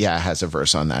has a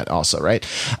verse on that also, right?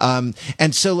 And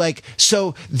so a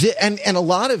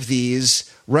lot of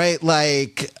these, right,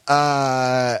 like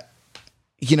a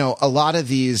lot of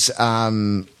these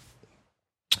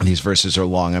verses are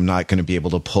long. I'm not going to be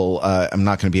able to pull. I'm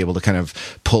not going to be able to kind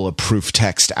of pull a proof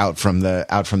text out from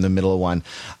the middle of one.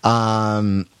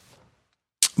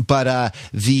 But a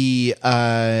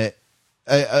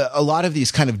lot of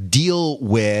these kind of deal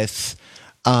with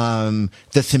the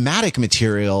thematic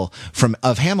material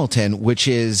of Hamilton, which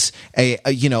is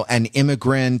an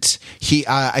immigrant.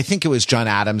 I think it was John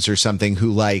Adams or something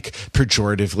who like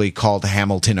pejoratively called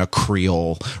Hamilton a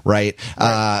Creole, right?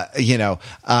 Was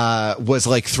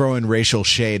like throwing racial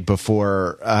shade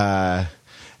before,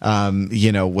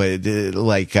 with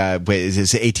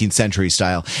his 18th century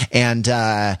style, and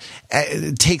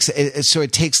it takes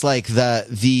like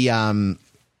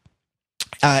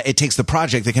it takes the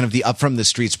project, the kind of the Up From the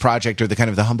Streets project, or the kind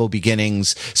of the humble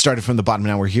beginnings, started from the bottom,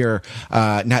 now we're here,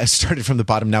 started from the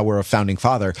bottom, now we're a founding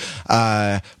father,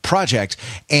 project,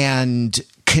 and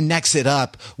connects it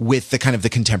up with the kind of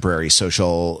contemporary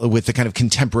social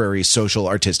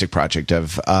artistic project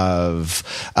of a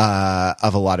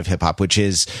lot of hip hop, which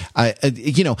is,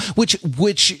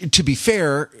 which to be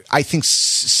fair, I think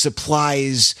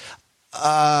supplies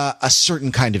a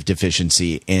certain kind of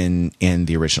deficiency in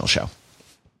the original show.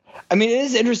 I mean, it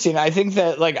is interesting. I think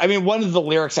that, one of the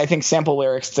lyrics, I think sample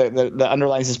lyrics that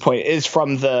underlines this point is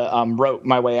from the Wrote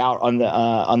My Way Out on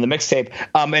the mixtape,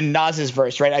 and Nas's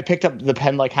verse, right? I picked up the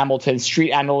pen like Hamilton,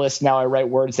 street analyst. Now I write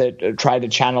words that try to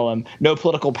channel him. No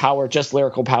political power, just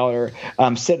lyrical power.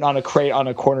 Sitting on a crate on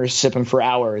a corner, sipping for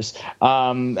hours.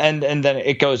 And then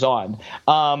it goes on.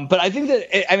 But I think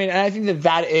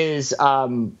that is,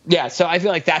 So I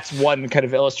feel like that's one kind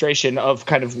of illustration of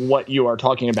kind of what you are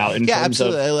talking about in terms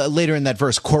of. Later in that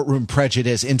verse, courtroom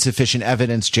prejudice, insufficient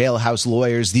evidence, jailhouse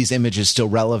lawyers, these images still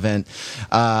relevant,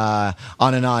 on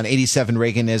and on. 87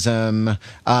 Reaganism.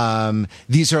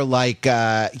 These are like,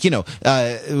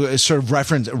 sort of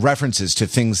references to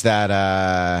things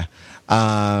that,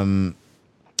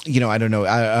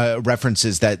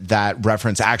 references that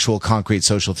reference actual concrete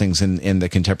social things in the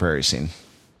contemporary scene.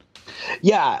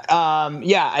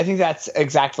 I think that's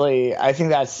exactly. I think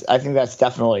that's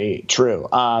definitely true.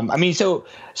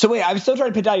 So wait, I'm still trying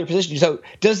to pin down your position. So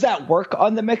does that work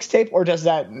on the mixtape, or does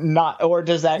that not, or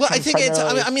does that? Well, I think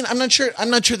I'm not sure. I'm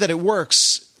not sure that it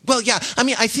works. Well, yeah. I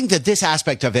mean, I think that this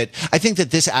aspect of it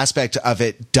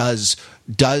does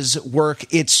work.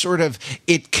 It's sort of,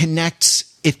 it connects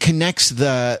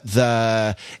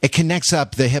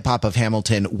up the hip hop of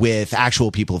Hamilton with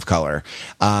actual people of color,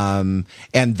 and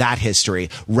that history,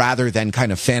 rather than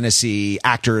kind of fantasy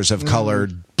actors of color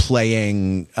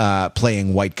playing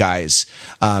white guys,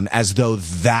 as though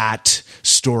that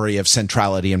story of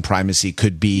centrality and primacy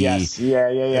could be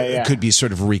could be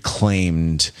sort of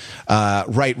reclaimed,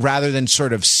 right, rather than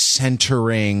sort of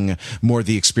centering more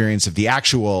the experience of the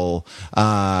actual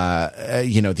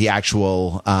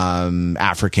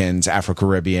Africans,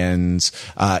 Afro-Caribbeans,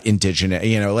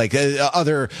 indigenous,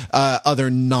 other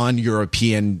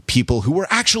non-European people who were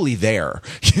actually there,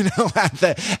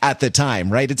 at the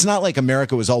time, right? It's not like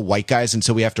America was all white guys, and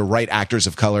so we have to write actors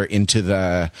of color into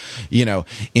the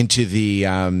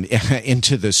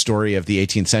into the story of the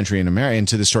 18th century in America,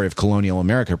 into the story of colonial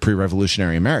America,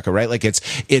 pre-revolutionary America, right? Like it's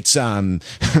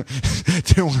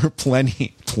there were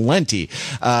plenty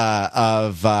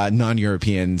of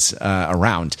non-Europeans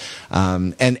around,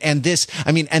 and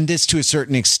this to a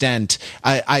certain extent,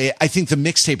 I think the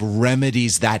mixtape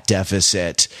remedies that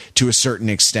deficit to a certain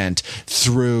extent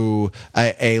through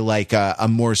a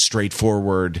more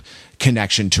straightforward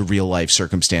connection to real life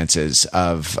circumstances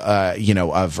of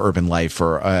urban life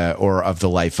or of the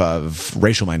life of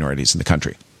racial minorities in the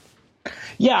country.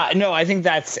 Yeah, no, I think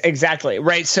that's exactly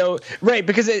right. So, right,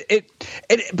 because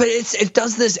it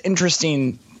does this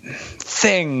interesting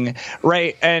thing,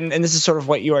 right? And this is sort of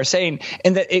what you are saying,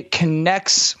 in that it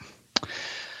connects.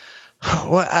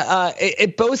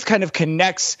 It both kind of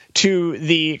connects to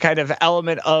the kind of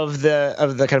element of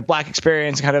the kind of Black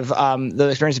experience, kind of the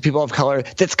experience of people of color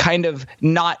that's kind of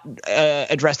not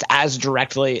addressed as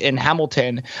directly in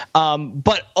Hamilton,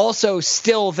 but also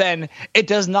still then it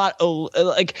does not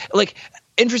like.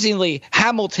 Interestingly,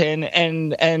 Hamilton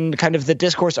and kind of the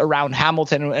discourse around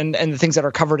Hamilton and the things that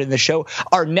are covered in the show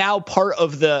are now part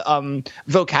of the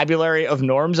vocabulary of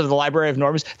norms, of the library of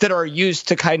norms that are used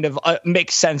to kind of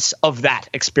make sense of that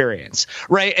experience,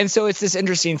 right? And so it's this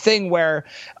interesting thing where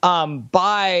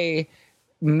by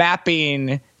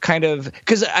mapping kind of,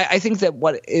 because I think that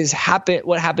what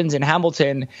happens in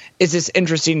Hamilton is this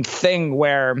interesting thing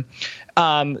where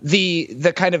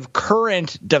the kind of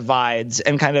current divides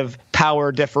and kind of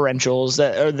power differentials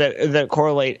that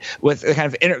correlate with the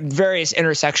kind of various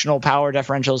intersectional power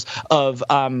differentials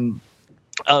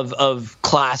of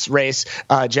class, race,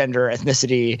 gender,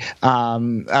 ethnicity.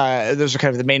 Those are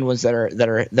kind of the main ones that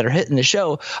are hit in the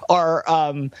show, are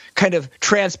kind of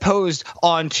transposed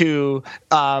onto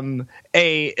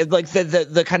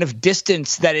the kind of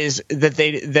distance that is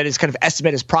kind of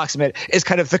estimated as proximate is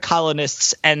kind of the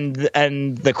colonists and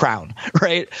the crown,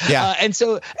 right? Yeah. And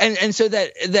so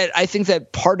that I think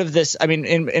that part of this, I mean,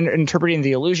 in interpreting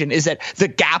the illusion, is that the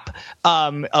gap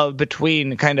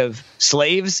between kind of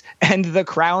slaves and the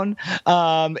crown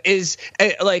is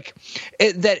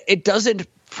that it doesn't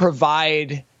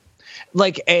provide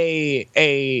like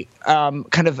a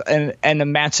kind of an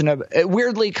emancipative,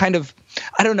 weirdly kind of,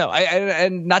 I don't know,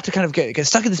 and not to kind of get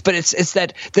stuck in this, but it's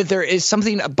that there is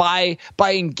something by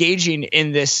engaging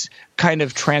in this kind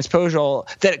of transposal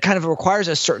that kind of requires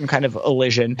a certain kind of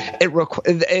elision.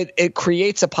 It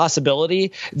creates a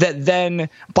possibility that then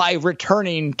by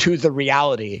returning to the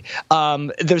reality,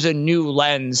 there's a new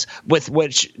lens with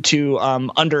which to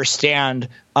understand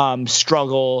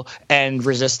struggle and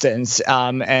resistance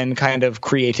and kind of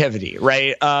creativity,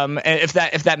 right? And if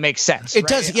that makes sense, it right?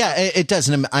 does. Yeah, it does.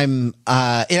 And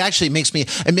it actually makes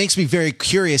me very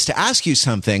curious to ask you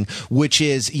something, which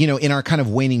is, in our kind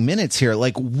of waning minutes here,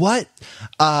 like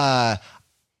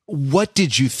what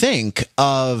did you think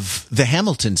of the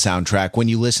Hamilton soundtrack when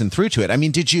you listened through to it? I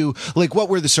mean, what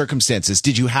were the circumstances?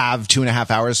 Did you have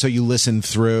 2.5 hours so you listened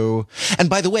through? And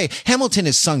by the way, Hamilton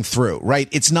is sung through, right?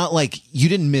 It's not like you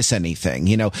didn't miss anything.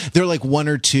 There are like one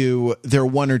or two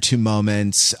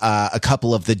moments, a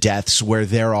couple of the deaths where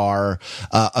there are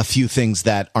a few things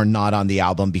that are not on the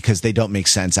album because they don't make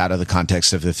sense out of the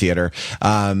context of the theater.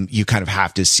 You kind of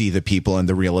have to see the people and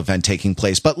the real event taking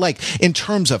place. But like in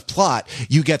terms of plot,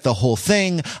 you get the whole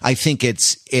thing. I think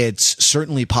it's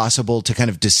certainly possible to kind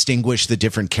of distinguish the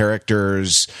different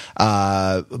characters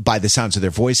by the sounds of their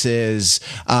voices.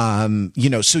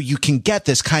 So you can get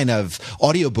this kind of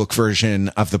audiobook version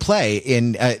of the play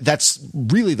in that's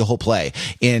really the whole play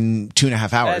in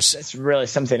 2.5 hours. That's really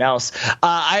something else.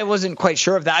 I wasn't quite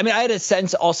sure of that. I mean, I had a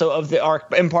sense also of the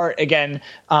arc, in part, again,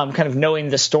 kind of knowing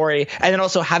the story, and then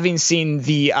also having seen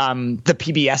the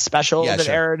PBS special that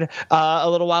aired a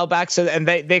little while back. So, and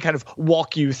they kind of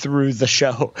walk you through the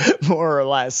show more or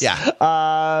less. Yeah.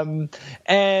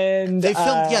 And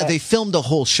they filmed a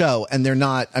whole show, and they're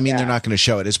not. I mean, they're not going to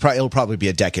show it. It'll probably be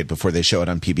a decade before they show it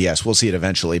on PBS. We'll see it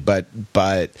eventually, but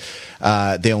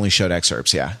they only showed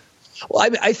excerpts. Yeah. Well,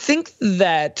 I think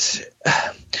that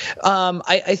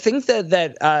I think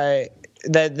that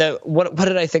what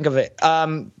did I think of it?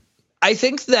 I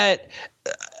think that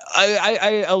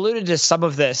I alluded to some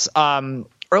of this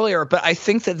earlier, but I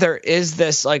think that there is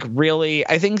this I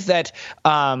think that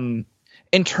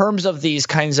in terms of these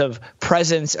kinds of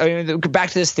presence, I mean,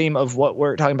 back to this theme of what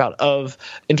we're talking about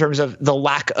in terms of the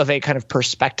lack of a kind of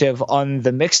perspective on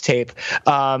the mixtape.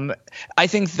 I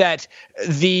think that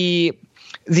the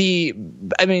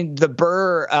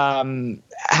Burr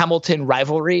Hamilton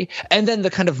rivalry, and then the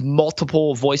kind of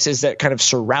multiple voices that kind of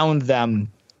surround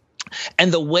them,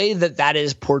 and the way that that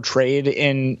is portrayed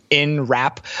in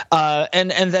rap,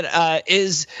 and that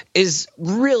is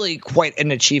really quite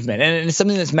an achievement, and it's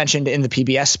something that's mentioned in the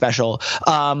PBS special.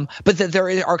 But that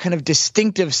there are kind of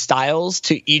distinctive styles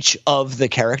to each of the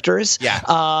characters. Yeah.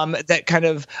 That kind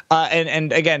of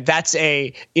and again, that's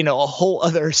a whole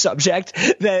other subject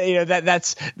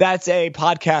that's a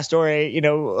podcast or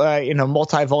a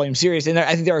multi-volume series, and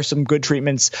I think there are some good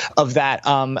treatments of that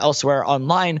elsewhere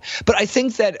online. But I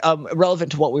think that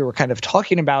relevant to what we were kind of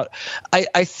talking about,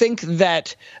 I think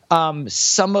that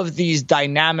some of these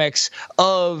dynamics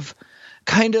of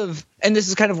kind of, and this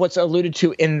is kind of what's alluded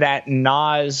to in that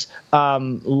Nas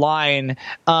line,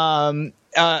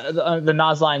 the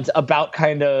Nas lines about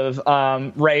kind of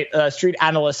street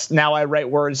analysts. Now I write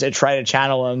words and try to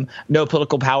channel them. No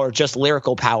political power, just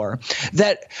lyrical power.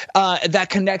 That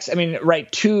connects. I mean,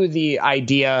 right to the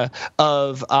idea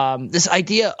of this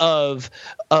idea of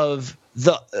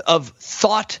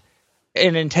thought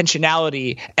and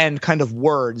intentionality and kind of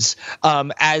words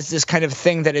as this kind of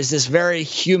thing that is this very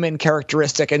human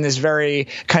characteristic and this very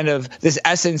kind of this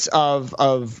essence of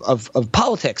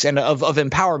politics and of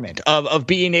empowerment, of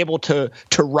being able to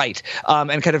write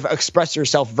and kind of express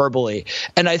yourself verbally.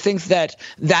 And I think that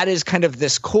is kind of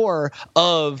this core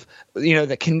of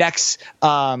that connects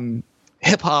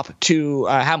hip hop to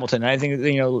Hamilton. And I think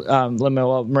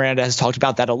Lin-Manuel Miranda has talked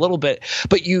about that a little bit,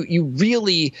 but you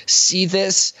really see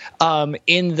this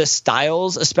in the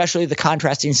styles, especially the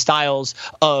contrasting styles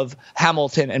of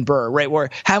Hamilton and Burr, right?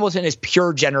 Where Hamilton is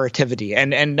pure generativity,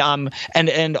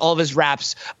 and all of his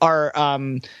raps are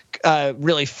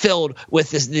really filled with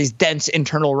these dense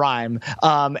internal rhyme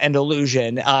and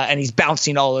illusion, and he's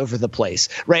bouncing all over the place,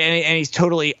 right? And he's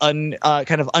totally kind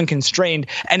of unconstrained,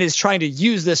 and is trying to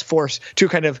use this force to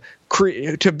kind of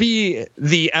to be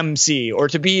the MC or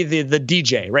to be the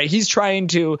DJ, right? He's trying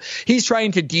to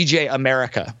DJ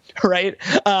America, right?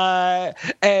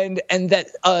 And that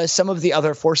some of the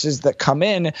other forces that come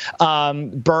in,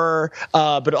 Burr,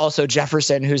 but also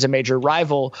Jefferson, who's a major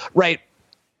rival, right?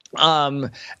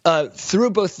 Through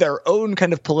both their own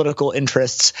kind of political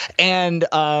interests and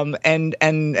then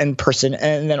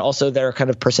also their kind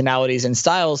of personalities and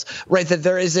styles, right? That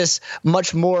there is this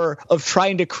much more of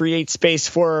trying to create space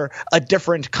for a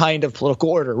different kind of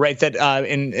political order, right? That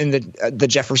in the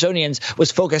Jeffersonians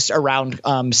was focused around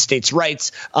states'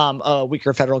 rights, a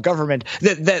weaker federal government.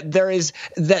 That there is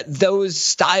that those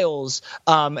styles,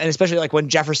 and especially like when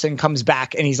Jefferson comes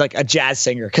back and he's like a jazz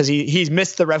singer because he's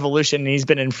missed the revolution and he's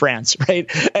been in France, right?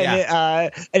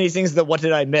 And he sings the "What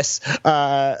Did I Miss"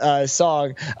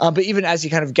 song. But even as he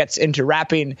kind of gets into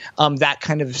rapping, that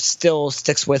kind of still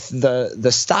sticks with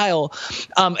the style.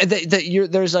 And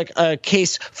there's like a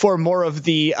case for more of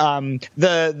the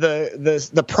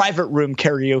private room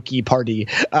karaoke party,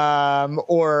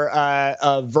 or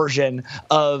a version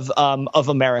of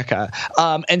America.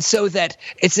 And so that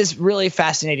it's this really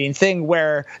fascinating thing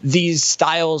where these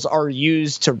styles are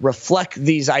used to reflect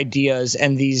these ideas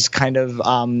and these kind of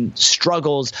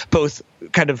struggles, both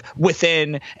kind of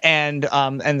within and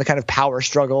the kind of power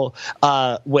struggle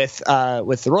with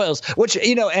the Royals, which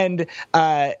and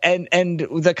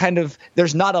the kind of,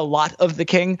 there's not a lot of the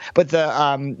King, but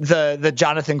the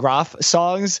Jonathan Groff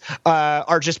songs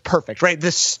are just perfect, right?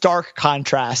 The stark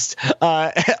contrast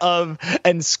of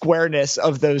and squareness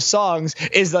of those songs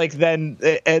is like then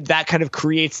that kind of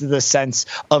creates the sense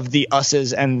of the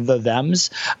us's and the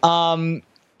thems.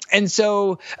 And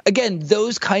so, again,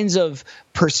 those kinds of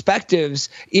perspectives,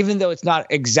 even though it's not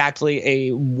exactly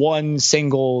a one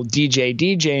single DJ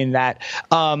DJing that,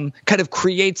 kind of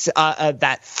creates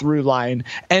that through line.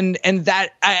 And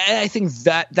that I think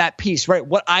that piece, right,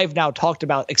 what I've now talked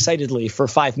about excitedly for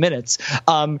 5 minutes,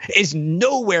 is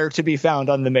nowhere to be found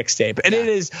on the mixtape. And it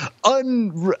is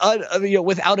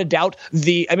without a doubt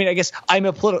I guess I'm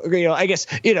a political,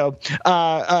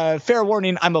 fair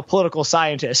warning, I'm a political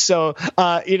scientist. So,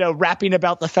 rapping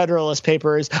about the Federalist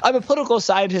Papers, I'm a political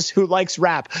scientist who likes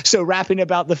rap. So rapping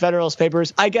about the Federalist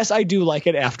Papers, I guess I do like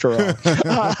it after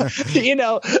all.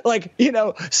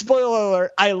 Spoiler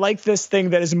alert, I like this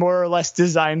thing that is more or less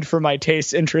designed for my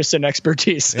tastes, interests, and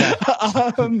expertise. Yeah.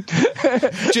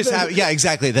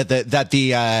 Exactly.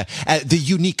 The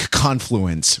unique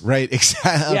confluence, right?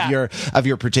 Of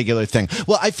your particular thing.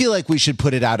 Well, I feel like we should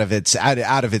put it out of its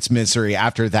misery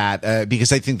after that,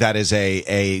 because I think that is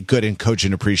a good and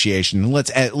cogent appreciation.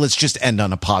 Let's just end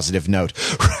on a positive note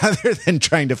rather than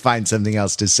trying to find something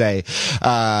else to say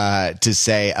about the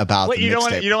mixtape. You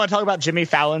don't want to talk about Jimmy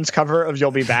Fallon's cover of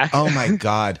 "You'll Be Back"? Oh my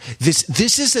God,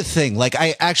 this is a thing. Like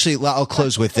I'll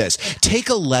close with this. Take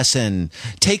a lesson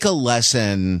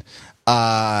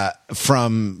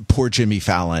from poor Jimmy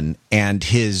Fallon and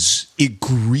his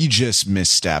egregious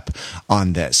misstep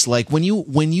on this. Like when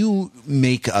you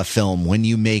make a film, when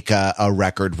you make a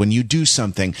record, when you do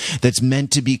something that's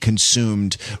meant to be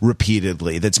consumed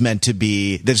repeatedly, that's meant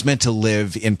to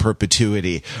live in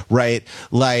perpetuity, right?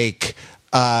 Like,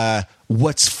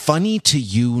 what's funny to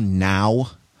you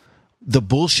now, the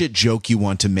bullshit joke you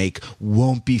want to make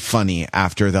won't be funny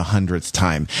after the 100th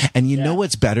time. And you know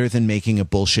what's better than making a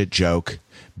bullshit joke?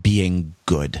 Being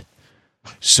good.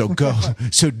 So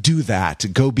do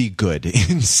that. Go be good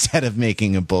instead of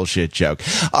making a bullshit joke.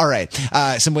 All right.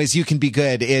 Some ways you can be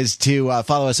good is to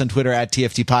follow us on Twitter at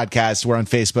TFT Podcast. We're on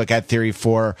Facebook at Theory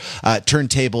for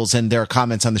Turntables, and there are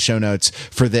comments on the show notes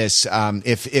for this.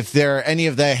 If there any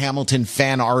of the Hamilton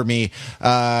fan army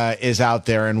is out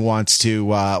there and wants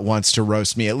to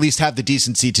roast me, at least have the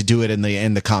decency to do it in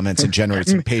the comments and generate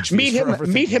some page views.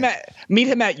 Meet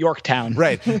him at Yorktown.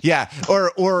 Right. Yeah.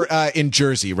 Or in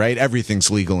Jersey. Right. Everything's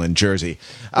legal in Jersey.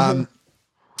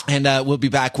 And we'll be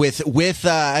back with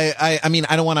I mean,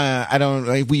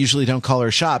 we usually don't call her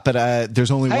a shot, but there's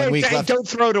only 1 week left. Don't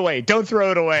throw it away. Don't throw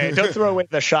away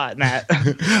the shot, Matt.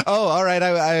 Oh, all right.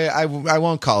 I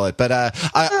won't call it, but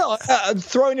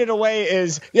throwing it away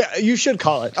is, you should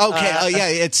call it.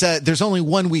 Okay. It's there's only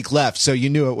 1 week left, so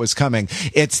you knew it was coming.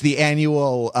 It's the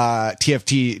annual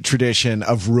TFT tradition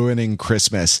of ruining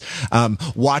Christmas.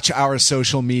 Watch our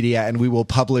social media, and we will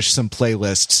publish some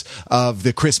playlists of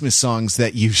the Christmas songs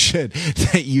that you should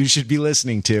be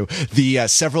listening to, the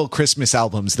several Christmas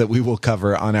albums that we will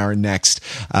cover on our next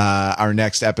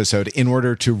episode in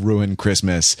order to ruin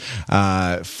Christmas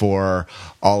for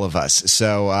all of us.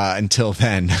 So until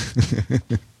then,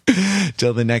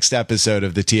 till the next episode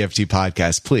of the TFT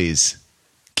Podcast, please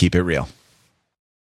keep it real.